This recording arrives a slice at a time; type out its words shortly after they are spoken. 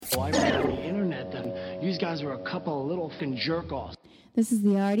guys are a couple of little fin jerk-offs. This is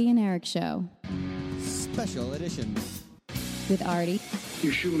the Arty and Eric Show. Special edition. With Arty.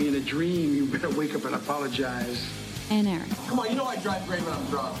 You shoot me in a dream, you better wake up and apologize. And Eric. Come on, you know I drive great when I'm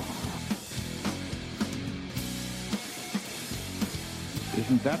drunk.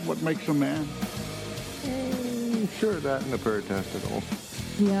 Isn't that what makes a man? Sure, that and a pair of testicles.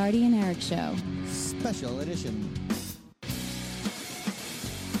 The Arty and Eric Show. Special edition.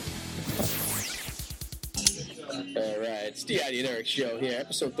 All right, it's the Arty and Eric Show here,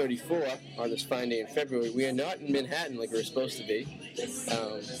 episode 34 on this fine day in February. We are not in Manhattan like we're supposed to be.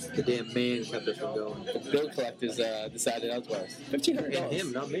 The damn man kept us from going. The bill collectors decided otherwise. $1,500. And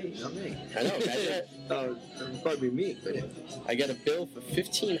him, not me. I know, imagine it would probably be me, but I got a bill for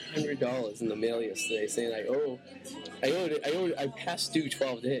 $1,500 in the mail yesterday saying I passed due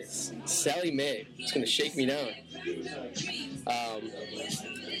 12 days. Sally Mae is going to shake me down.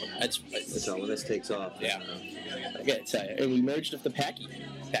 That's all when this takes off. Yeah. I gotta tell you. And we merged with the Packy.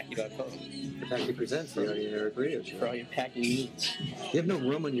 Packy.com. The Packy presents the Arty and Eric radio show. For all your packing needs. You have no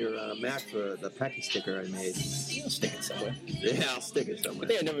room on your Mac for the Packy sticker I made. I'll stick it somewhere. Yeah, I'll stick it somewhere. I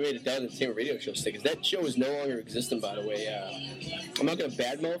think I never made it down to the Entertainment Radio Show stickers. That show is no longer existing, by the way. I'm not going to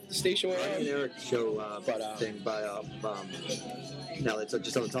badmouth the station we're on. Arty and Eric show thing by now it's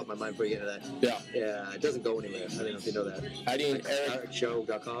just on the top of my mind before you get into that. Yeah, it doesn't go anywhere. I don't know if you know that. Arty and Eric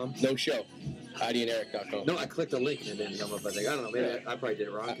Show.com. No show. ArtyandEric.com. No, I clicked a link and it didn't come up. I don't know. Maybe I probably did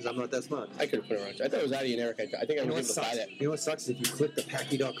it wrong because I'm not that smart. I could have put it wrong. I thought it was Arty and Eric. I think I was able to buy that. You know what sucks? If you click the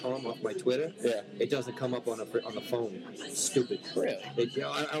Packy.com off my Twitter, it doesn't come up on the phone. It's stupid. Really? I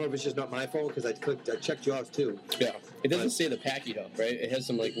don't know if it's just not my phone because I checked yours too. Yeah. It doesn't say the Packy though, right? It has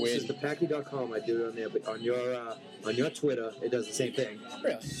some like weird. It's just the Packy.com. I do it on there, but on your Twitter, it does the same thing.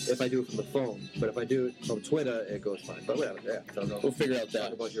 Really? If I do it from the phone, but if I do it from Twitter, it goes fine. But whatever. Yeah. We'll figure out that.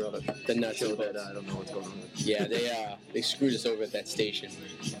 Talk about your other the nuts show that I don't know what's going on with. Yeah, they screwed us over at that station.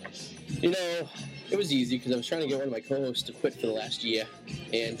 You know, it was easy because I was trying to get one of my co-hosts to quit for the last year,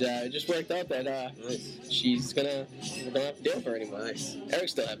 and it just worked out that nice. we're gonna have to deal with her anymore. Nice.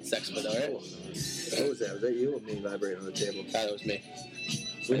 Eric's still having sex with her, right? What was that? Was that you or me vibrating on the table? That was me.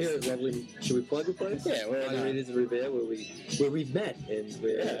 We're here at lovely. Should we plug the place? Yeah, we're at Margaritas and Rivera, where we've met, and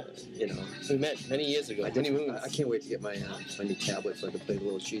we met many years ago. I can't wait to get my new tablet so I can play a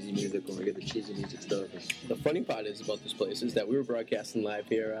little cheesy music when I get the cheesy music stuff. The funny part is about this place is that we were broadcasting live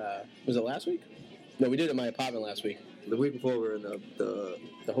here. Was it last week? No, we did it at my apartment last week. The week before, we were in the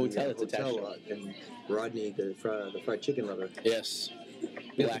hotel that's attached to lot, and Rodney, the fried chicken lover. Yes.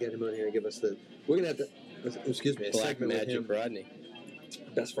 We have to get him on here and give us the. We're gonna have to. Excuse me. A Black segment Magic with him. Rodney.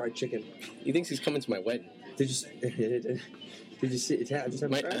 Best fried chicken. He thinks he's coming to my wedding. Did you see? Just have him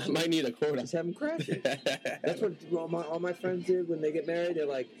crash. Might need a quota. Just have him crash it. That's what all my friends did when they get married. They're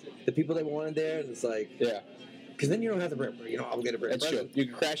like the people they wanted there, and it's like because then you don't have to I'll get a break. That's true. You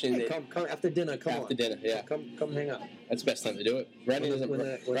can crash in. Hey, come after dinner. After dinner, yeah. Come hang out. That's the best time to do it. Rodney doesn't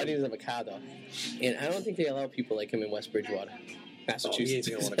have a car though, and I don't think they allow people like him in West Bridgewater, Massachusetts.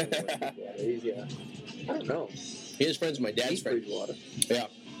 He's gonna want to come to West Bridgewater. I don't know. He is friends with my dad's friend. Bridgewater. Yeah.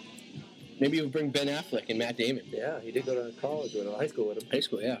 Maybe he'll bring Ben Affleck and Matt Damon. Yeah, he did go to college with him, high school with him. High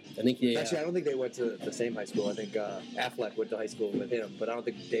school, yeah. I think he. Actually, I don't think they went to the same high school. I think Affleck went to high school with him, but I don't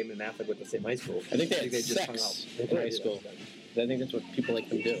think Damon and Affleck went to the same high school. I think they just hung out in high school. I think that's what people like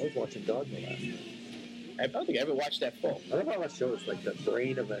them do. I was watching Dogma last night. I don't think I ever watched that full. I love how that show is like the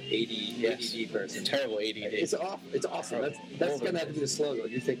brain of an ADD person. Terrible ADD. It's awesome. That's going to have to be the slogan.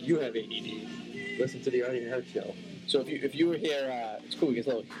 You think you have ADD? Listen to the Arty and Eric show. So if you were here, it's cool. We get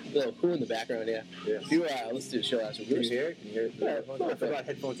a little cool in the background here. Yeah. If you listened to the show last week, can you hear it? Yeah, I forgot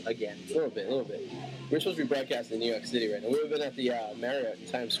headphones again. A little bit. We're supposed to be broadcasting in New York City right now. We've been at the Marriott in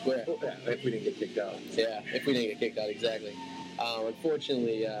Times Square. If we didn't get kicked out. Yeah, if we didn't get kicked out, exactly.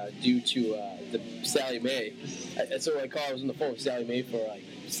 Unfortunately, due to the Sally Mae, so I was on the phone with Sally Mae for like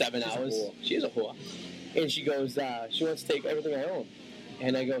 7 hours. She's a whore. And she goes, she wants to take everything I own.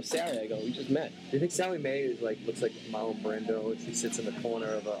 And I go, Sally, we just met. Do you think Sally Mae is looks like Marlon Brando? She sits in the corner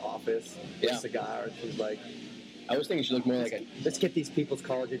of an office with a cigar, and she's like, I was thinking she looked more like let's get these people's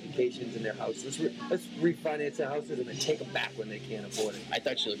college educations in their houses. Let's refinance their houses and then take them back when they can't afford it. I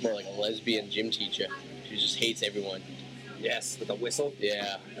thought she looked more like a lesbian gym teacher. She just hates everyone. Yes, with a whistle.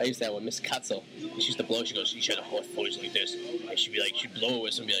 Yeah, I used to have one, Miss Cutzel. She used to blow. She goes, you should have a hot voice like this. And she'd be like, she'd blow a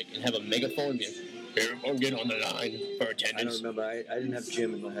whistle and be like, and have a megaphone. And be like, here, I'm getting on the line for attendance. I don't remember. I didn't have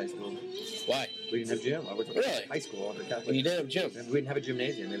gym in my high school. Why? We didn't have gym. I was in high school on the Catholic. You didn't have gym. We didn't have a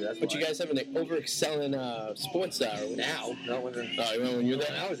gymnasium. Maybe that's but why. You guys have an over-excelling sports now. Not when when you were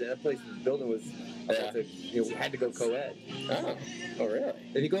there. I was there. That place, the building was Yeah. We had to go co-ed. Oh, really?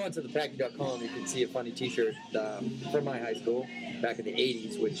 If you go onto the Packy.com, you can see a funny T-shirt from my high school back in the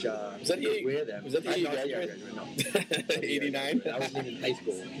 '80s, which Was that the could year- wear them. was that the year you I graduated? graduated, no. 89? I wasn't even in high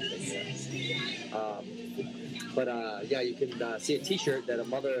school. Yeah, you can see a T-shirt that a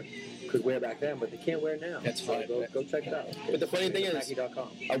mother could wear back then, but they can't wear now. That's so fine. go check it out. But the funny thing is, Packy.com.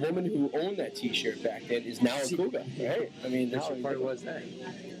 a woman who owned that T-shirt back then is now a cougar, right? I mean, That's now what part was that.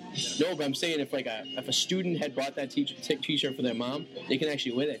 No, but I'm saying if a student had bought that T-shirt for their mom, they can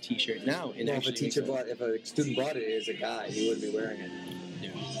actually wear that T-shirt now. And Well, if actually if a student bought it as a guy, he wouldn't be wearing it.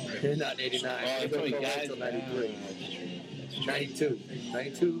 Yeah. Not 89. Oh, They it's go only co-ed guys. till 93. That's true.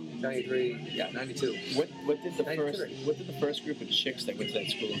 92, 93, yeah, 92. What did the 93. first group of chicks that went to that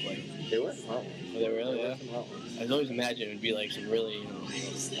school look like? There were some hot ones. Were they really? There Yeah. were some hot ones. I always imagined it would be like some really,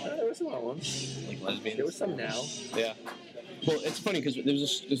 There were some hot ones. like lesbians. There were some now. Yeah. Well, it's funny because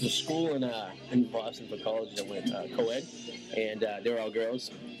there's a school in Boston for college that went co-ed, and they were all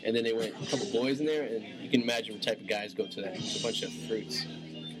girls, and then they went a couple boys in there, and you can imagine what type of guys go to that. It's a bunch of fruits.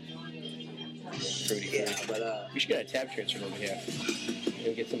 Fruity. Yeah, but We should get a tap transfer over here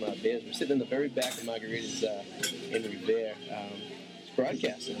and get some beers. We're sitting in the very back of Margarita's in Revere. It's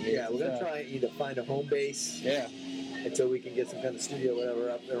broadcasting. I mean, yeah, we're gonna try and either find a home base Yeah. until we can get some kind of studio, whatever,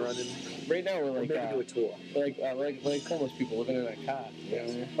 up and running. Right now we're Or like maybe do a tour. we're like homeless people living in a car. You know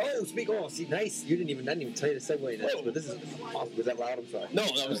what I mean? Oh, see, nice. I didn't even tell you to segue in this, Whoa. but this is awesome. Was that loud? I'm sorry. No,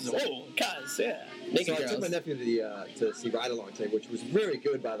 that was cars. Yeah. So Naked I took my girls. nephew to see Ride Along today, which was very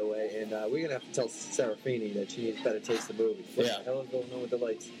good, by the way. And we're gonna have to tell Sarah Feeney that she needs better taste the movie. What Yeah. the hell is going on with the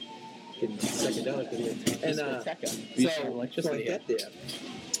lights? Getting psychedelic in here. And so I get there,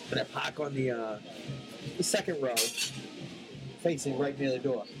 and I park on the second row, facing right near the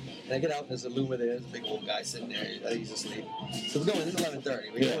door. And I get out, and there's a Luma there. There's a big old guy sitting there. I think he's asleep. So we go in. It's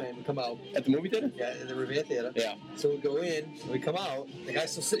 11:30. We go in. We come out. At the movie theater? Yeah, in the Revere Theater. Yeah. So we go in. And we come out. The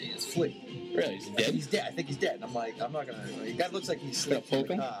guy's still sitting. He's asleep. Really? He's I think dead? he's dead. I think he's dead. And I'm like, I'm not gonna. The guy looks like he's sleeping poke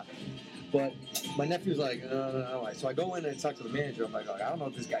in him? the car. But my nephew's like, no. So I go in and talk to the manager. I'm like, I don't know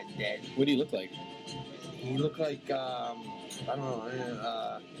if this guy's dead. What do you look like? He looked like, I don't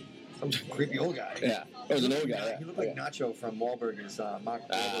know, some creepy old guy. Yeah. Oh, it was an old guy. Yeah. He looked like Nacho from Wahlburgers, Mark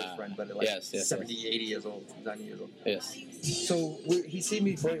Wahlberg's friend, but like yes, 70, 80 years old, 90 years old. Yes. So he see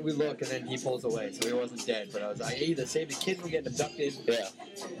me point, we look, and then he pulls away. So he wasn't dead, but I either saved the kid from getting abducted, Yeah.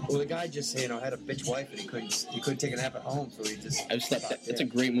 or the guy just had a bitch wife and he couldn't take a nap at home, so he just. I've slept there. It's a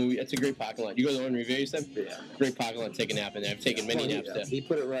great movie. It's a great parking lot. You go to the one in Revere, you said? Yeah. Great parking lot. Take a nap in there. I've taken many naps there. He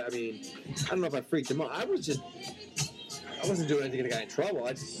put it right. I mean, I don't know if I freaked him out. I wasn't doing anything to get a guy in trouble.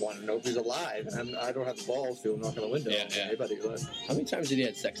 I just wanted to know if he's alive, and I don't have the balls to knock on the window. Yeah. Anybody would. How many times did you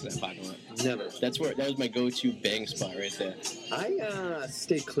have sex in that parking lot? Never. That was my go-to bang spot right there. I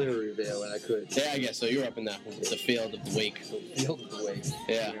stayed clear of Revere when I could. Yeah, I guess so. You're up in the field of the wake. Field of the way.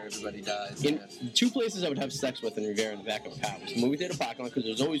 Yeah. Where everybody dies. In two places I would have sex with in Revere in the back of a car was the movie theater parking lot because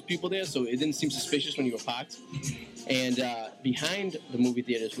there's always people there, so it didn't seem suspicious when you were parked. And behind the movie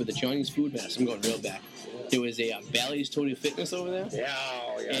theaters were the Johnny's Food Mess. I'm going real back. There was a Bally's Total Fitness over there. Yeah,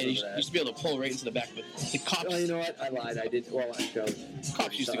 And you used to be able to pull right into the back of it. The cops. Oh, you know what? I lied. I did. Well, actually, I was.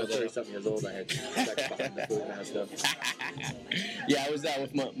 Cops used to go there. 30-something years old. I had sex behind the food and stuff. Yeah, I was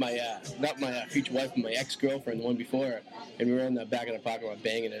with my not my future wife, but my ex-girlfriend, the one before her, and we were in the back of the parking lot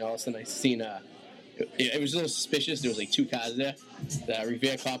banging, and all of a sudden I seen it was a little suspicious. There was like two cars there. The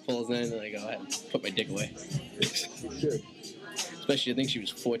Revere cop pulls in, and I go ahead and put my dick away. You should. Especially, I think she was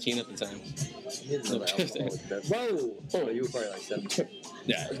 14 at the time. You didn't know that. Whoa! Oh, you were probably like 17.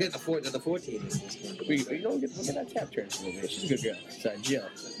 Yeah. I was getting the 14. We'll get that tap transfer over here. She's a good girl. It's Jill.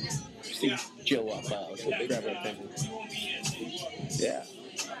 See Jill walk by. So grab her attention. Yeah.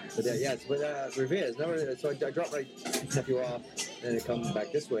 But Revere is never. So I dropped my nephew off, and it comes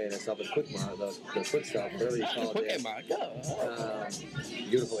back this way, and I saw the quick mart, the quick stop. Whatever you call Quick it. Mark.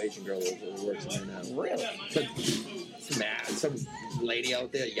 Beautiful Asian girl who works in there now. Really? But some lady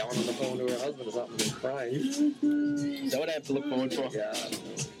out there yelling on the phone to her husband or something and crying. Is that what I have to look forward for? Yeah.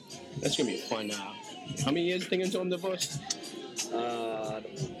 That's gonna be fun. How many years think until I'm divorced?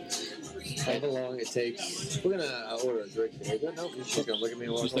 However long it takes. We're gonna order a drink today. No, she's gonna look at me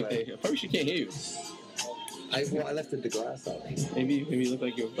and walk Just like away. probably she can't hear you. I left the glass out. Maybe you look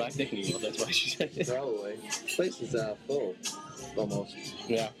like you're black dicking you. That's why she said it. Probably. This place is full. Almost.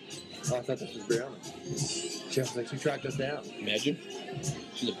 Yeah. Oh, I thought this was Brianna. She was like, she tracked us down. Imagine.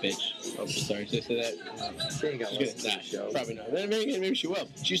 She's a bitch. Oh, sorry to say that. She ain't got She's listened to gonna, the show. probably not. Maybe she will.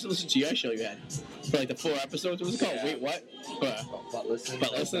 She used to listen to your show you had for like the 4 episodes. What was it called? Yeah. Wait, what? But listen.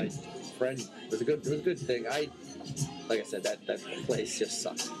 But listen. That's my friend. It was a good thing. I like I said, that place just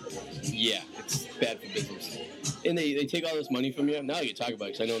sucks. Yeah, it's bad for business. And they take all this money from you. Now you talk about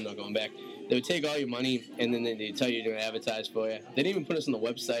it, because I know I'm not going back. They would take all your money, and then they tell you they're going to advertise for you. They didn't even put us on the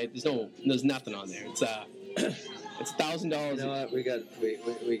website. There's nothing on there. It's it's $1,000. You know what? We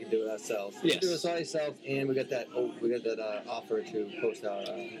can do it ourselves. Yes. We can do it ourselves, and we got that offer to post our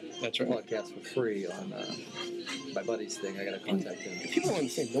That's right. podcast for free on my buddy's thing. I got to contact him. People don't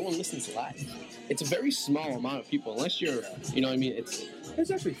understand. No one listens live. It's a very small amount of people, unless you're, you know what I mean? It's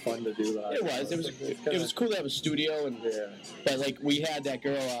actually fun to do that. It was cool to have a studio, but like we had that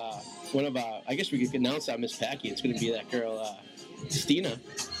girl, one of our, I guess we could announce our Miss Packy. It's going to be that girl, Stina,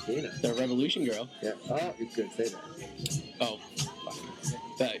 the Revolution girl. Yeah. Oh, you could say that. Oh,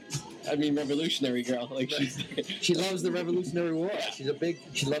 fuck. I mean, revolutionary girl. Like she loves the Revolutionary War. Yeah. She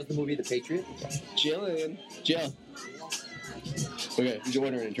loves the movie The Patriot. Jill. Okay, you're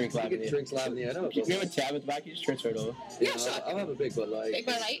ordering a drink live in the drinks live in the air. You have a tab at the back? You just transfer it over. Yeah, I'll have a big Bud Light. Big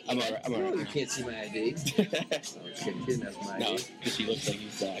Bud Light? I'm alright. No, you can't see my ID. She didn't have my ID. No, because he looks like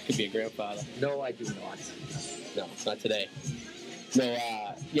he's could be a grandfather. No, I do not. No, it's not today. No,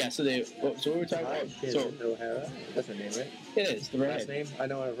 yeah, so what were we talking about? So, O'Hara, that's her name, right? It is, the last name? I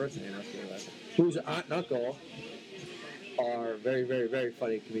know her first name, whose aunt and uncle are very, very, very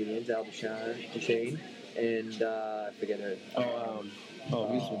funny comedians, Al Shane, and I forget her.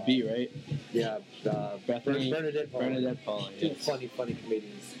 He's with B, right? Yeah, Bernadette Paul. Bernadette Paul, yes. Two funny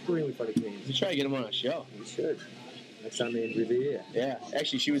comedians, extremely funny comedians. We try to get them on our show. We should. Next time they interview you. Yeah,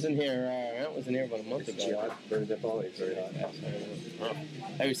 actually, she was in here. Aunt was in here about a month ago. She hot. Bernadette Paul is very hot.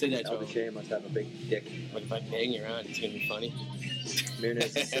 I always say that to him. Shane must have a big dick. But if I bang your aunt, it's gonna be funny.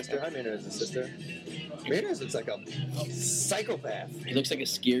 Marinette's sister. Hi, Marinette's sister. Marinette looks like a psychopath. He looks like a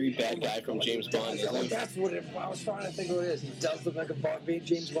scary bad guy from James Bond. That's what I was trying to think of what it is. He does look like a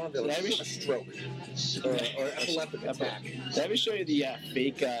James Bond villain. A stroke. Or epileptic attack. Did I ever show you the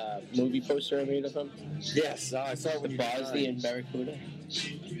fake movie poster I made of him? Yes, I saw it when the you did Bosley and Barracuda.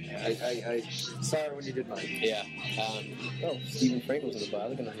 I saw it when you did mine. Yeah. Stephen Frankel's in the bar.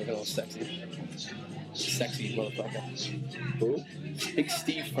 Look at him looking all sexy. Sexy motherfucker. Who? Big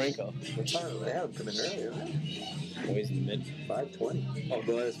Steve Franco. What time did they have him come in earlier? Oh, he's in the mid. 5:20. Oh,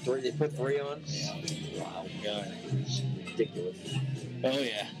 boy, that's three. They put 3 on? Wow. God. Ridiculous. Oh,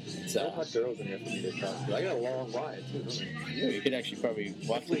 yeah. It's hot girls in here for me to talk to. I got a long ride, too, don't I? Yeah, you could actually probably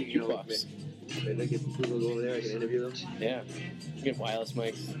walk to the jukebox. They get some people over there. I can interview them. Yeah. You get wireless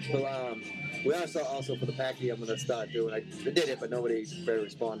mics. Well, we also for the Packy, I'm gonna start doing. I did it, but nobody very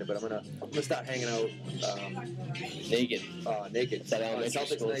responded. But I'm gonna start hanging out naked. Naked.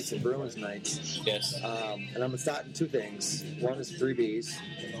 Celtics schools. nights and Bruins nights. Yes. And I'm gonna start in 2 things. One is 3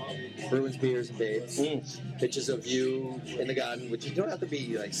 Bs, Bruins beers and babes. Pictures of you in the garden, which you don't have to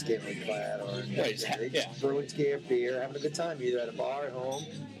be like scantily clad or anything. Bruins gear, beer, having a good time either at a bar at home,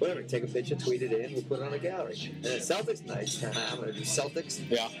 whatever. Take a picture, tweet it in, we'll put it on a gallery. And then Celtics nights, I'm gonna do Celtics.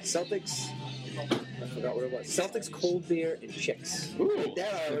 Yeah. Celtics. I forgot what it was. Celtics, cold beer, and chicks. Ooh. Like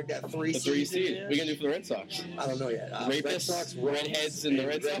that, I got 3 The 3 seed. We're gonna do for the Red Sox. I don't know yet. Rapists, Red Sox, redheads, and the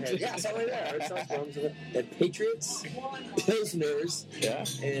Red Sox. Yeah, something like that. Red Sox, Rums, and Patriots, Pilsners,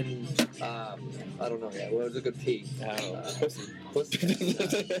 and I don't know yet. What was a good P? Pussy.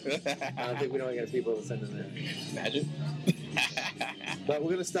 I don't think we don't get people to send in there. Imagine. But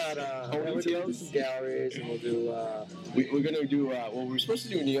we're gonna start. We're gonna do some galleries, and we'll do. We're gonna do. Well, we were supposed to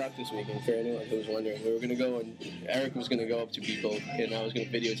do in New York this weekend. For anyone who was wondering, we were gonna go and Eric was gonna go up to people, and I was gonna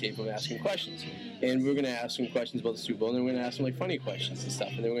videotape him asking questions, and we were gonna ask him questions about the Super Bowl, and then we're gonna ask him like funny questions and stuff,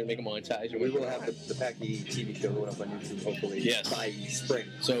 and then we're gonna make a montage. And we will have the Packy TV show going up on YouTube hopefully by spring.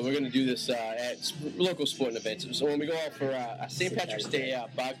 So we're gonna do this at local sporting events. So when we go out for St. Patrick's Day,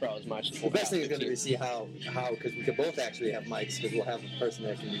 Bog Crawlers March. The best thing is going to be to see how because we can both actually have mics because we'll have a person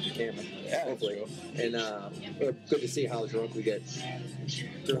that can use the camera. Yeah, hopefully. And good to see how drunk we get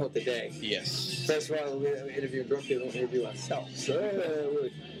throughout the day. Yes. First of all, we interview drunk people, we interview ourselves.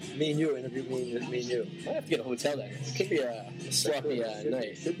 So, me and you interview me and you. I have to get a hotel there. It could be a sloppy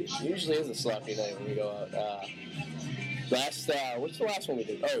night. Usually is a sloppy night when we go out. What's the last one we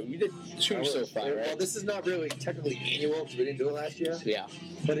did? Oh, we did 2 so far, right? Well, this is not really technically annual because we didn't do it last year. Yeah.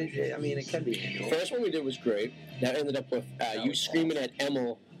 But it can be annual. The first one we did was great. That ended up with you screaming at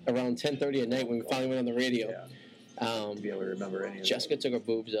Emil around 10:30 at night when we finally went on the radio. Yeah. To be able to remember any of Jessica took her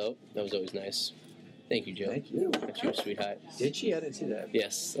boobs out. That was always nice. Thank you, Joe. Thank you. That's your sweetheart. Did she? I didn't see that.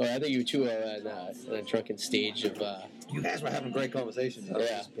 Yes. Well, I think you two are on a drunken stage of... You guys were having great conversations. I was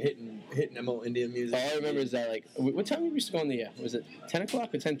just hitting them old Indian music. All I remember is that, like, what time we used to go on the air? Was it 10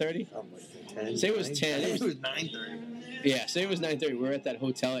 o'clock or 10:30? Like 10. Say it was 10. It was 9:30. Yeah, say it was 9:30. We were at that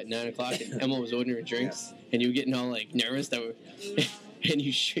hotel at 9 o'clock, and Emma was ordering drinks. and you were getting all like nervous that were, and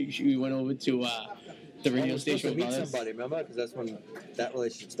you went over to the radio station to with meet us. somebody, remember? Because that's when that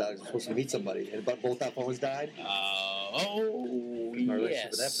relationship started. I was supposed to meet somebody, and both our phones died. My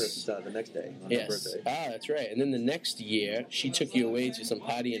relationship with that person started the next day on her birthday. That's right. And then the next year, she took you away to some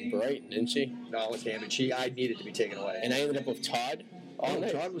party in Brighton, didn't she? No, it was him, and I needed to be taken away. And I ended up with Todd. Oh,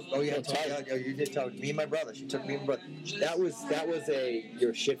 Todd was. Oh yeah, Todd. Yeah, you did tell me and my brother. She took me and my brother. That was a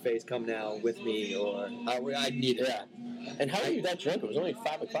your shit face come now with me, or I needed. Yeah. And how were you that drunk? It was only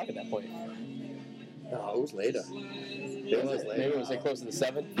 5 o'clock at that point. No, it was later. Maybe it was like close to the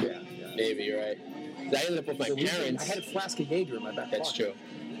 7? Yeah. Maybe you're right. I ended up with my parents. I had a flask of Jaeger in my back pocket. That's true.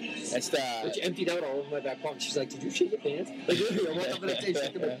 That's the. Which emptied out all over my back pocket. She's like, "Did you shit your pants?" Like, literally, I walked up in the day,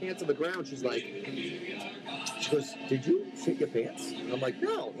 she took my pants on the ground. She's like, she goes, "Did you shit your pants?" And I'm like,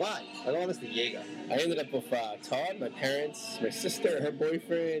 "No, why?" I don't honestly Jaeger. I ended up with Todd, my parents, my sister, her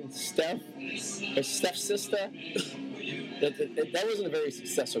boyfriend, Steph's sister. That wasn't a very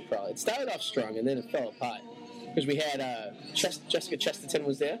successful crowd. It started off strong and then it fell apart. Because we had Jessica Chesterton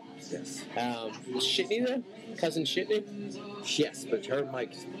was there. Yes. Shitney there? Cousin Shitney? Yes, but her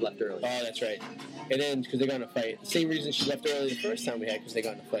mic left early. Oh, that's right. And then, because they got in a fight. The same reason she left early the first time we had, because they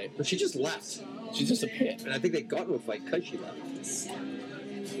got in a fight. But she just left. She disappeared. And I think they got into a fight because she left.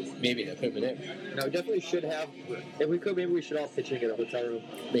 Maybe that could have been it. No, we definitely should have. If we could, maybe we should all pitch in and get a hotel room.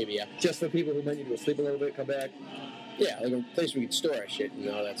 Maybe, yeah. Just for people who might need to go sleep a little bit, come back. Yeah, like a place we could store our shit and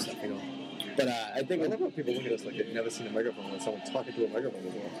all that stuff, you know. But I think... I love how people look at us like they've never seen a microphone when someone's talking to a microphone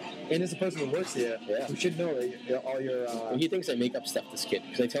before. And there's a person who works here who should know that all your... Well, he thinks I make up stuff, this kid,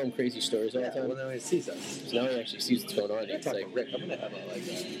 because I tell him crazy stories all the time. Well, now he sees us. So now he actually sees what's going on. I'm talking to Rick. I'm going to have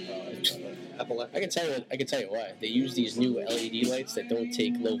epileptic. I can tell you why. They use these new LED lights that don't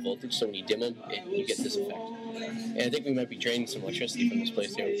take low voltage, so when you dim them, you get this effect. And I think we might be draining some electricity from this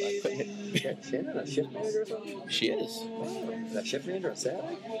place here by putting it. Shannon, a shift manager or something? She is. Is that shift manager on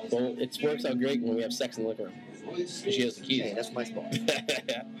Saturday? Well, it works out great when we have sex in the liquor room. Because she has the keys. Hey, that's my spot.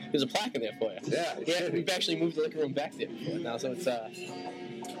 There's a plaque in there for you. Yeah. We've actually moved the liquor room back there before now, so it's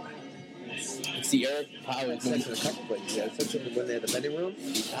the Eric Powers. Sex in a couple places. Yeah, sex in when they had the vending room, the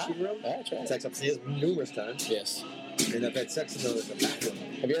machine room. That's right. Sex upstairs numerous times. Yes. And I've had sex in the bathroom.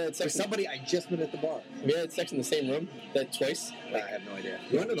 Have you had sex with somebody I just met at the bar? Have you had sex in the same room twice? I have no idea.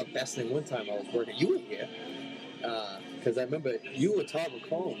 You want to know the best thing? One time I was working. You were here. Because I remember you or Todd were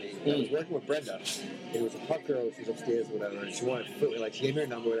calling me. I was working with Brenda. It was a hot girl. She was upstairs or whatever. And she wanted food. Like, she gave me her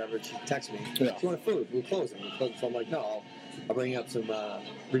number or whatever. And she texted me. Yeah. She wanted food. We were closing. So I'm like, no, I'll bring up some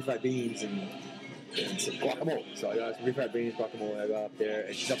refried beans and some guacamole. So I got some refried beans, guacamole. I got up there.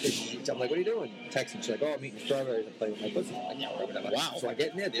 And she's up there. I'm like, what are you doing? Texting. She's like, oh, I'm eating strawberries and playing with my pussy. I'm like, yeah, whatever. Wow. So I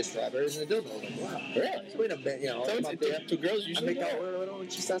get in there. There's strawberries in the dildo. I was like, wow. Really? So wait a minute. You know, so I'm up there. Two girls usually I make out with her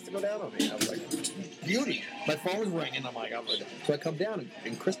and she starts to go down on me. I was like, beauty. My phone was ringing. I'm like, so I come down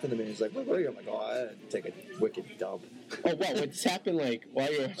and Kristen to me is like, what are you? I'm like, oh, I had to take a wicked dump. Oh, wow. This happened like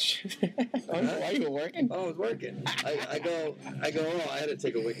while you were working? Oh, I was working. I go, oh, I had to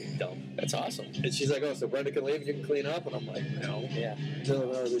take a wicked dump. That's awesome. And she's like, oh, so Brenda can leave and you can clean up? And I'm like, no. Yeah. Until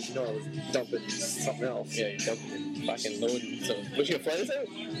I was, I was dumping something else. Yeah, you dumping fucking loading. So, was she a flight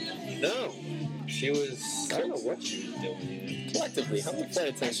attendant? No. She was, I don't know what she was doing. Collectively, how many flight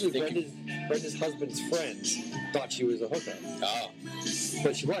attendants? Actually, Brenda's husband's friends thought she was a hooker. Oh.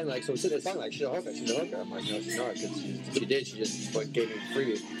 But she wasn't, like, so we're sitting there talking like, she's a hooker. I'm like, no, she's not. She did. She just gave me a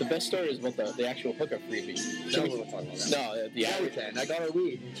freebie. The best story is about the actual hooker freebie. No, we won't talk about that. No, the Irish. I got her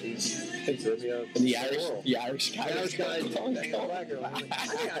weed. And she served me a... And the Irish guy. The Irish guy.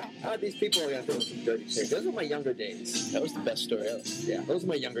 These people are going to do some dirty shit. Those were my younger days. That was the best story ever. Yeah, those were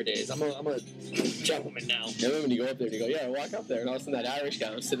my younger days. I'm a gentleman now. You remember when you go up there and you go, yeah, walk up there, and all of a sudden that Irish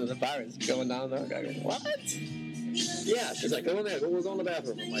guy was sitting in the pirates going down there. I go, what? Yeah, she's like, go in there, go in the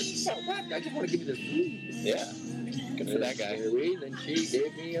bathroom. I'm like, what? I just want to give you this weed. Yeah. Good for that guy. Weed, and she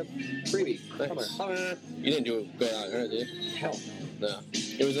gave me a freebie. Nice. Come on. You didn't do it good on her, did you? Hell no.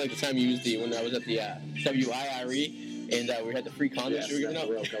 It was like the time you used when I was at the WIRE. And we had the free condoms you were giving out.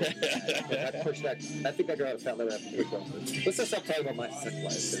 I pushed that. I think I got out of fat liver after 3 condoms. Let's just stop talking about my sex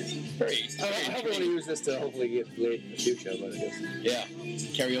life. I hope want to use this to hopefully get laid in the future, but I guess. Yeah.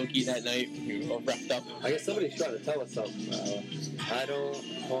 Karaoke that night. You were all wrapped up. I guess somebody's trying to tell us something. I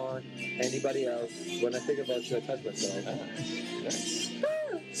don't want anybody else. When I think about you, I touch myself. Nice.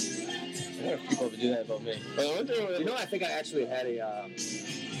 I wonder if people ever do that about me. You know, I think I actually had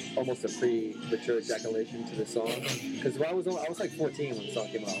almost a premature ejaculation to the song because I was like 14 when the song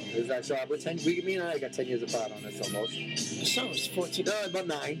came out. So me and I got 10 years apart on this almost. The song was 14. No,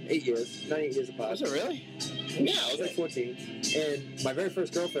 about 8 years. 8 years apart. Was it really? Yeah, I was like 14. And my very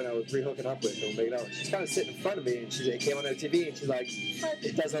first girlfriend I was re-hooking up with, and making out, she's kind of sitting in front of me, and it came on TV, and she's like,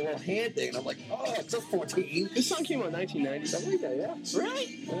 it does a little hand thing. And I'm like, oh, it's just 14. This song came out in 1990. Something like that, yeah.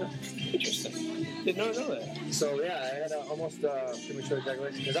 Really? Yeah. Interesting. Did not know that. So, yeah, I had almost premature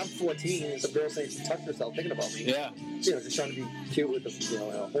ejaculation, because I'm 14, and some girl saying she touched herself thinking about me. Yeah. You know, just trying to be cute with the, you know,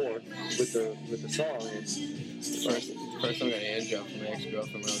 a whore with the song. And First time I got a hand job from my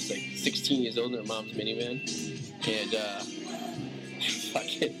ex-girlfriend when I was like 16 years old in her mom's minivan. And,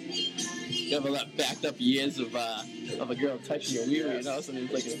 fucking, you have a lot backed up years of a girl touching your wee-wee, and all of a sudden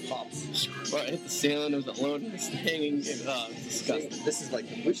it was like a pop. Well, it hit the ceiling, it was alone, it was hanging, and it's disgusting. This is like,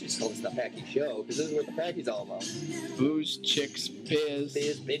 we should call this the Packy Show, because this is what the Packy's all about. Booze, chicks, beers.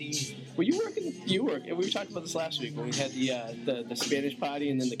 Beers, biddies. Well, you work, and we were talking about this last week when we had the Spanish party,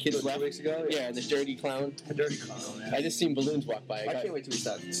 and then the kids left. 2 weeks ago? Yeah, the dirty clown. A dirty clown, yeah. I just seen balloons walk by. I can't wait till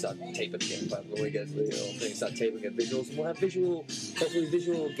we start taping again, but when we get the little thing, start taping at visuals, and we'll have hopefully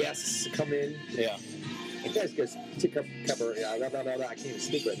visual guests come in. Yeah. And guys, to cover, I can't even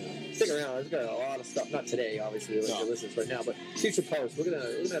speak right now. Stick around, there's got a lot of stuff, not today, obviously, you're listening right now, but future posts, we're gonna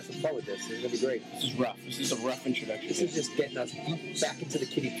have some fun with this, it's gonna be great. This is rough. This is a rough introduction. This is just getting us back into the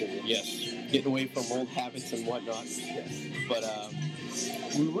kiddie pool. Yes. Getting away from old habits and whatnot. Yes. But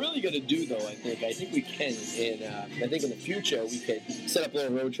we're really gonna do, though, I think we can, and I think in the future we could set up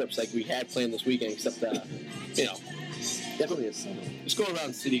little road trips like we had planned this weekend, except, you know, definitely a summer. Just go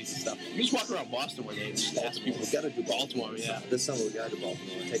around cities and stuff. You just walk around Boston one day and just ask people. We gotta do Baltimore, yeah. This summer we gotta do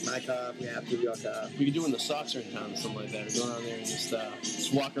Baltimore. Take my car, give your car. We could do when the Sox are in town or something like that. Or go down there and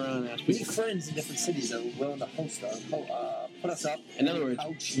just walk around and ask We people. need friends in different cities that are willing to host us, put us up. In other words,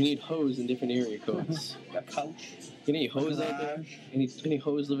 couch. we need hoes in different area codes. A couch. You need hoes out there? Any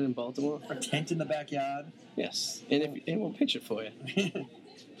hoes living in Baltimore? A tent in the backyard. Yes. And we'll pitch it for you.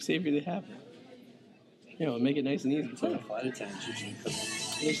 See if you have it. You know, make it nice and easy for you. Flight attendants usually come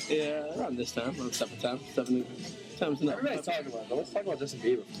in. Yeah, around this time, around supper time. 7 times enough. Everybody's talking about it, but let's talk about Justin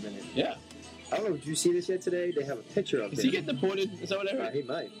Bieber for a minute. Yeah. I don't know, did you see this yet today? They have a picture of him. Is he getting deported? Is that what I heard? He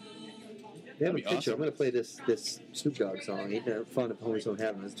might. They have a That'd be picture. awesome. I'm going to play this Snoop Dogg song. Ain't that fun if homies don't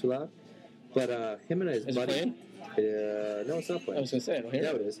have him. It's too loud. But him and his Is it buddy. playing? No, it's not playing. I was going to say, I don't hear Yeah,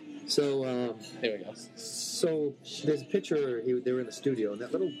 it. it is. So, There we go. So there's a picture. They were in the studio, and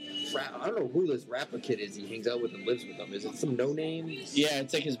that little I don't know who this rapper kid is. He hangs out with and lives with them. Is it some no name? Yeah,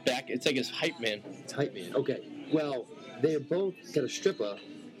 it's like his back. It's like his hype man. Type man. Okay. Well, they're both got a stripper,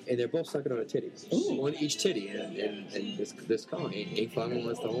 and they're both sucking on a titty. Ooh. On each titty, and this song ain't fun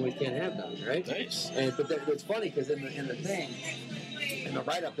unless the homies can't have none, right? Nice. And but it's funny because in the thing. In the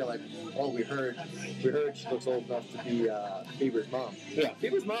write-up, they're like, "Oh, we heard she looks old enough to be Bieber's mom." Yeah.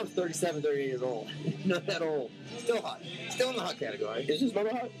 Bieber's mom's 37, 38 years old. Not that old. Still hot. Still in the hot category. Is his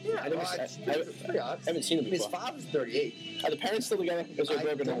mother hot? Yeah, I never, pretty hot. I haven't seen him His before. father's 38. Are the parents still together? Or is it I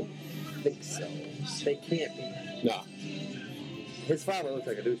broken don't home? think so. They can't be. No. His father looks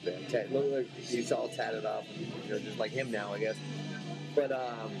like a douchebag. Looks like he's all tatted up, just like him now, I guess. But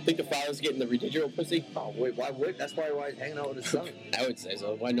Think the father's getting the residual pussy? oh wait, why would? That's why he's hanging out with his son. I would say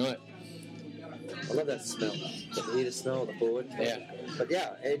so. Why not? I love that smell. The heat smell, the board. Yeah. But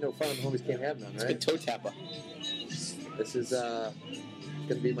yeah, ain't no fun. Homies can't have none, It's a right? good toe tapper. This is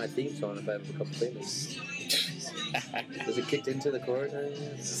gonna be my theme song if I ever become famous. Is it kicked into the chorus?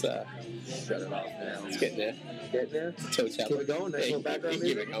 It's Shut it off now. it's getting there. Getting there? Toe tapper. Keep it going. Nice Yeah, little background keep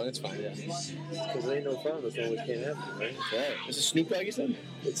music. it going. It's fine. Yeah. Because it ain't no fun. That's always can't have none, right? Right. Is it Snoop Dogg you said?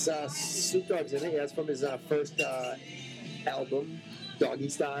 It's Snoop Dogg's in it. Yeah, it's from his first album, Doggy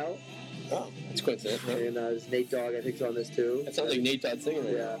Style. Oh, that's coincidence. Right? And there's Nate Dogg, I think, is on this too. That sounds like Nate Dogg singing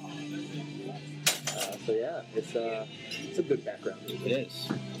right Yeah. So yeah, it's a good background. It is.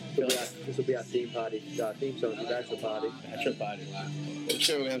 This will be our theme song, the bachelor party. Bachelor party. I'm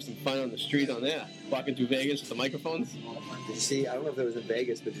sure we're going to have some fun on the street on there. Walking through Vegas with the microphones. Did you see? I don't know if it was in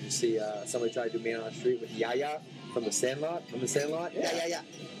Vegas, but did you see somebody try to do Man on the Street with Yaya from the Sandlot? Yeah.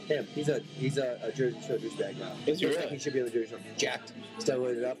 Him. He's a Jersey Shore douchebag now. Is he Looks really? like he should be on the Jersey Shore. Jacked,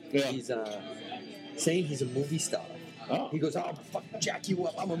 steroided up. Yeah. He's saying he's a movie star. Oh. He goes, "I'll fucking jack you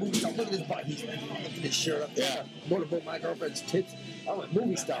up. I'm a movie star. Look at his butt. He's lifting his shirt up. Yeah. Motorboat my girlfriend's tits. I'm a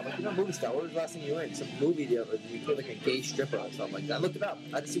movie star. Like, you're not a movie star. What was the last thing you were in? Some movie deal. You played like a gay stripper or something like that. I looked it up.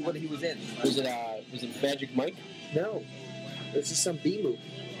 I had to see what he was in. Was it Magic Mike? No. It's just some B movie.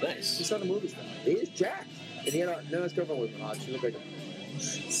 Nice. He's not a movie star. He is jacked. And he had his girlfriend wasn't hot. She looked like a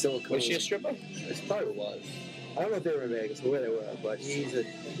silicone. Was she a stripper? It probably was. I don't know if they were in Vegas or where they were, but he's a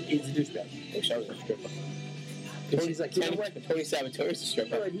douchebag. I wish I was a stripper. And she's like, you know what? Tony Salvatore's a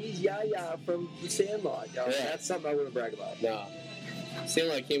stripper. He's Yaya from The Sandlot. Yeah. That's something I wouldn't brag about. No.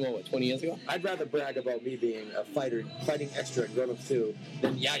 Sandlot came out, 20 years ago? I'd rather brag about me being a fighter, fighting extra in Grown Ups 2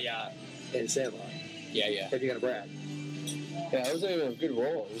 than Yaya in Sandlot. Yeah. If you're gonna brag. Yeah, it wasn't even a good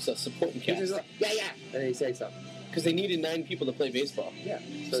role. It was a supporting cast. Like, yeah. And then he say something. Because they needed 9 people to play baseball. Yeah.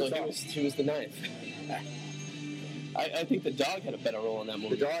 So he was the 9th. I think the dog had a better role in that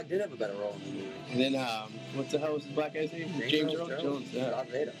movie. The dog did have a better role in the movie. And then, what the hell was the black guy's name? James Earl Jones. Yeah. Darth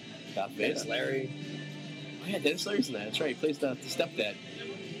Vader. Dennis Larry. Oh, yeah, Dennis Leary's in that. That's right. He plays the stepdad.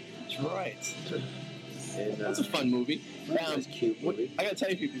 That's right. And, that's a fun movie. That's a cute movie. I gotta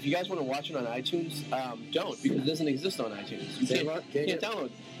tell you, if you guys want to watch it on iTunes, don't, because it doesn't exist on iTunes. You can't download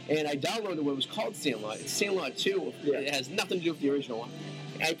it. And I downloaded what was called Sandlot. It's Sandlot 2. Yeah. It has nothing to do with the original one.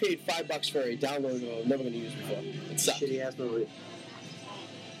 I paid $5 for a download I'm never going to use before. It sucks. Shitty ass movie.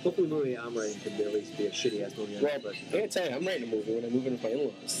 Hopefully, the movie I'm writing could at least be a shitty ass movie. Well, but I gotta tell you, I'm writing a movie when I move in with my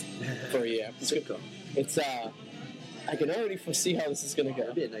in-laws for a year. It's I can already foresee how this is going to go.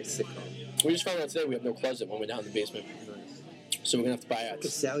 It'd be a nice sitcom. We just found out today we have no closet when we're down in the basement. Nice. So we're going to have to buy Look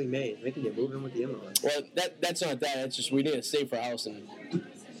at Sally Mae making you move in with the in-laws. Well, that's not that. It's just we need to save for a house, and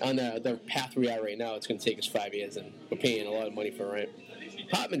on the path we are right now, it's going to take us 5 years, and we're paying a lot of money for rent.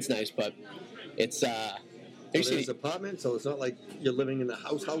 Apartment's nice, but it's So there's apartment, so it's not like you're living in the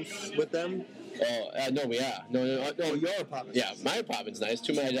house with them? Oh, no, we are. No, your apartment. Yeah, my apartment's nice.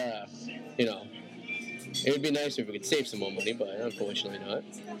 Too bad, it would be nice if we could save some more money, but unfortunately not.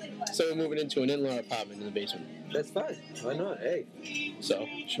 So we're moving into an in-law apartment in the basement. That's fine. Why not? Hey. So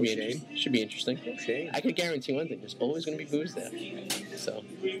should be interesting. No shame. I can guarantee one thing: there's always going to be booze there. So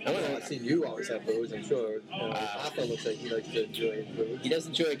I've seen you always have booze. I'm sure. Arthur looks like he likes to enjoy his booze. He does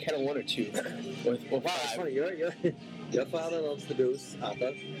enjoy a kettle one or two. Or wow, it's funny. Your father loves the goose,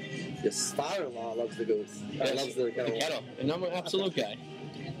 Arthur. Your father-in-law loves the goose. Loves the kettle. And I'm an absolute guy.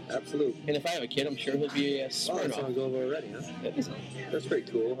 Absolute. And if I have a kid, I'm sure he'll be a Smirnoff. That song's over already, huh? That's pretty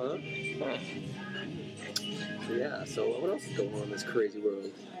cool, huh? So, yeah, so what else is going on in this crazy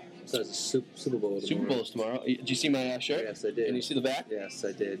world? Besides the Super Bowl tomorrow. Super Bowl is tomorrow. Did you see my shirt? Yes, I did. Can you see the back? Yes,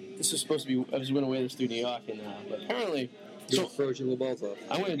 I did. This was supposed to be, I was going to wear this through New York, but apparently... So froze your little balls off.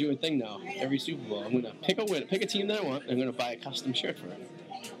 I'm going to do a thing now. Every Super Bowl, I'm going to pick a team that I want, and I'm going to buy a custom shirt for it.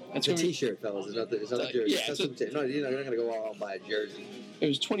 It's a T-shirt, fellas. It's not a jersey. Yeah, you're not going to go out and buy a jersey. It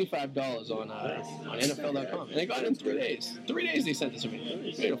was $25 on NFL.com, and I got it in 3 days. 3 days they sent it to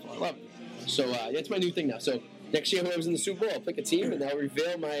me. Beautiful, I love it. So that's my new thing now. So next year, when I was in the Super Bowl, I'll pick a team, and I'll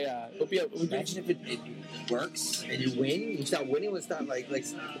reveal my. Imagine if it works and you win. You start winning. Let's start like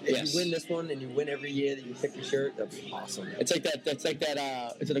if you win this one and you win every year that you pick your shirt. That'd be awesome. It's like that. That's like that.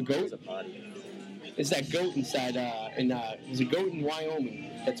 Is it a goat? It's a party. It's that goat inside. There's a goat in Wyoming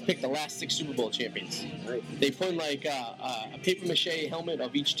that's picked the last 6 Super Bowl champions. Right. They put like a paper mache helmet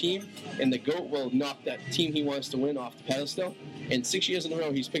of each team, and the goat will knock that team he wants to win off the pedestal. And 6 years in a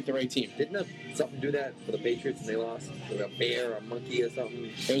row, he's picked the right team. Didn't something do that for the Patriots and they lost? Like a bear or a monkey or something?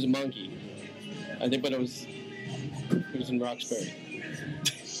 It was a monkey, I think, but it was in Roxbury.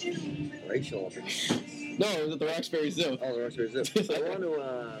 Racial. No, it was at the Roxbury Zoo. Oh, the Roxbury Zoo. I want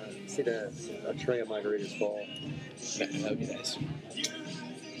to see a tray of margaritas fall. That would be nice.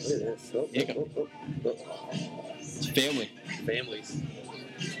 Look at this. It's family. Families.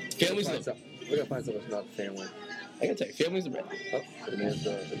 Families. We're going to find something that's not family. I gotta tell you, families are better. Oh, it's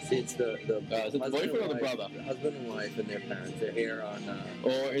the is it the boyfriend or the brother? The husband and wife and their parents. They're here on.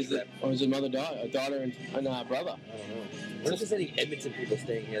 Or is it daughter and brother? I don't know. What if there's any Edmonton people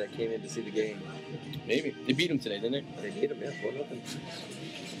staying here that came in to see the game? Maybe they beat them today, didn't they? They beat them, yeah, 4-0.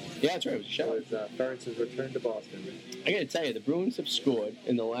 Yeah, that's right. It was a show. So it's Ferentz's return to Boston. I gotta tell you, the Bruins have scored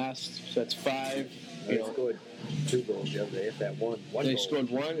in the last. So that's 5. They scored 2 goals the other day. If that one they goal.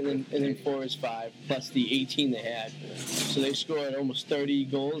 Scored 1, and then 4 is 5 plus the 18 they had. So they scored almost 30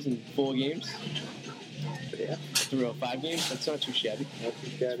 goals in 4 games. Yeah, through 5 games. That's not too shabby. Not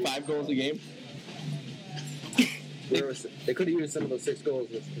too shabby. 5 goals a game. They could have used some of those 6 goals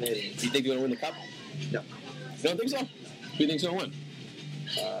with the Canadians. Do you think they're gonna win the cup? No. You don't think so? Who do you think's gonna win?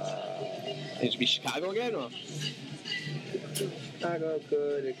 It should be Chicago again, or? Chicago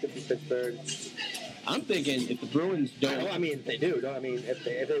could. It could be Pittsburgh. I'm thinking if the Bruins don't. I mean, if they do. If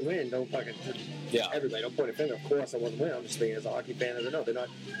they win, don't fucking. Yeah. Everybody, don't point a finger. Of course, I want to win. I'm just thinking as a hockey fan, they're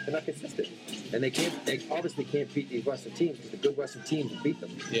not consistent, and they obviously can't beat these Western teams because the good Western teams beat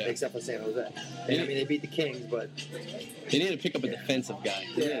them. Yeah. Except for San Jose. They beat the Kings, but they need to pick up a defensive guy.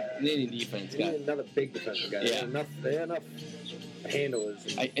 They need a defense guy. They need another big defensive guy. Yeah. They had enough handle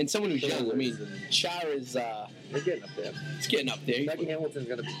is. And someone who's young. I mean, Char is. They're getting up there. It's getting up there. Dougie Hamilton's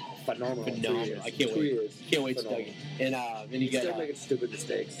gonna be phenomenal. Phenomenal. I can't wait. Can't wait to Dougie. And then you He's got. still making stupid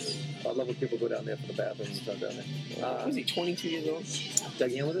mistakes. I love when people go down there for the bathroom and stuff down there. Was he 22 years old?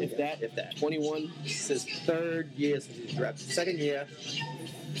 Dougie Hamilton? If that. 21. It's his third year since he's drafted. Second year,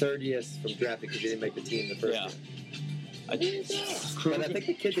 third year from drafting because he didn't make the team the first year. I think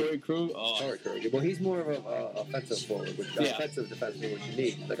the kid. Troy Krug. Sorry, Krug. Well, he's more of an offensive forward, offensive defenseman, which you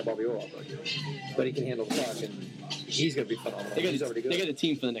need, like a Bobby Orr. But he can handle the puck, and he's going to be phenomenal. He's already good. They got a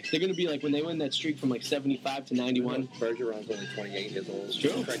team for the next. They're going to be like when they win that streak from like 75 to 91. Bergeron's only 28 years old. It's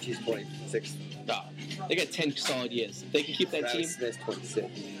true. Frenchie's 26. Oh, they got 10 solid years. If they can keep that team. Smith's 26.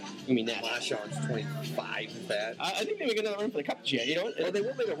 I mean, that. Marchand's 25. That. I think they make another run for the cup this year. You know what? Well, they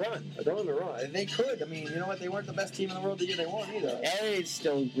will make a run. Don't get me wrong. They could. I mean, you know what? They weren't the best team in the world the year they won either. LA's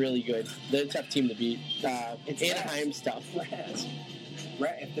still really good. They're a tough team to beat. Anaheim's tough.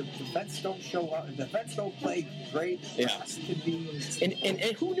 If the defense don't show up, if the defense don't play great, Rest could be. And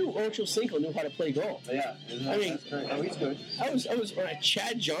who knew Ocho Cinco knew how to play goal? Yeah, I mean, he's good. I was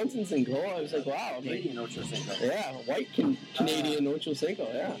Chad Johnson's in goal. I was like, wow, Canadian Ocho Cinco. Yeah, white Canadian Ocho Cinco.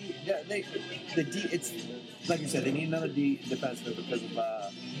 Yeah. Yeah, it's like you said, they need another defenseman because of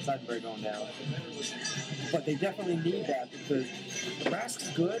Seidenberg going down. But they definitely need that because Rask's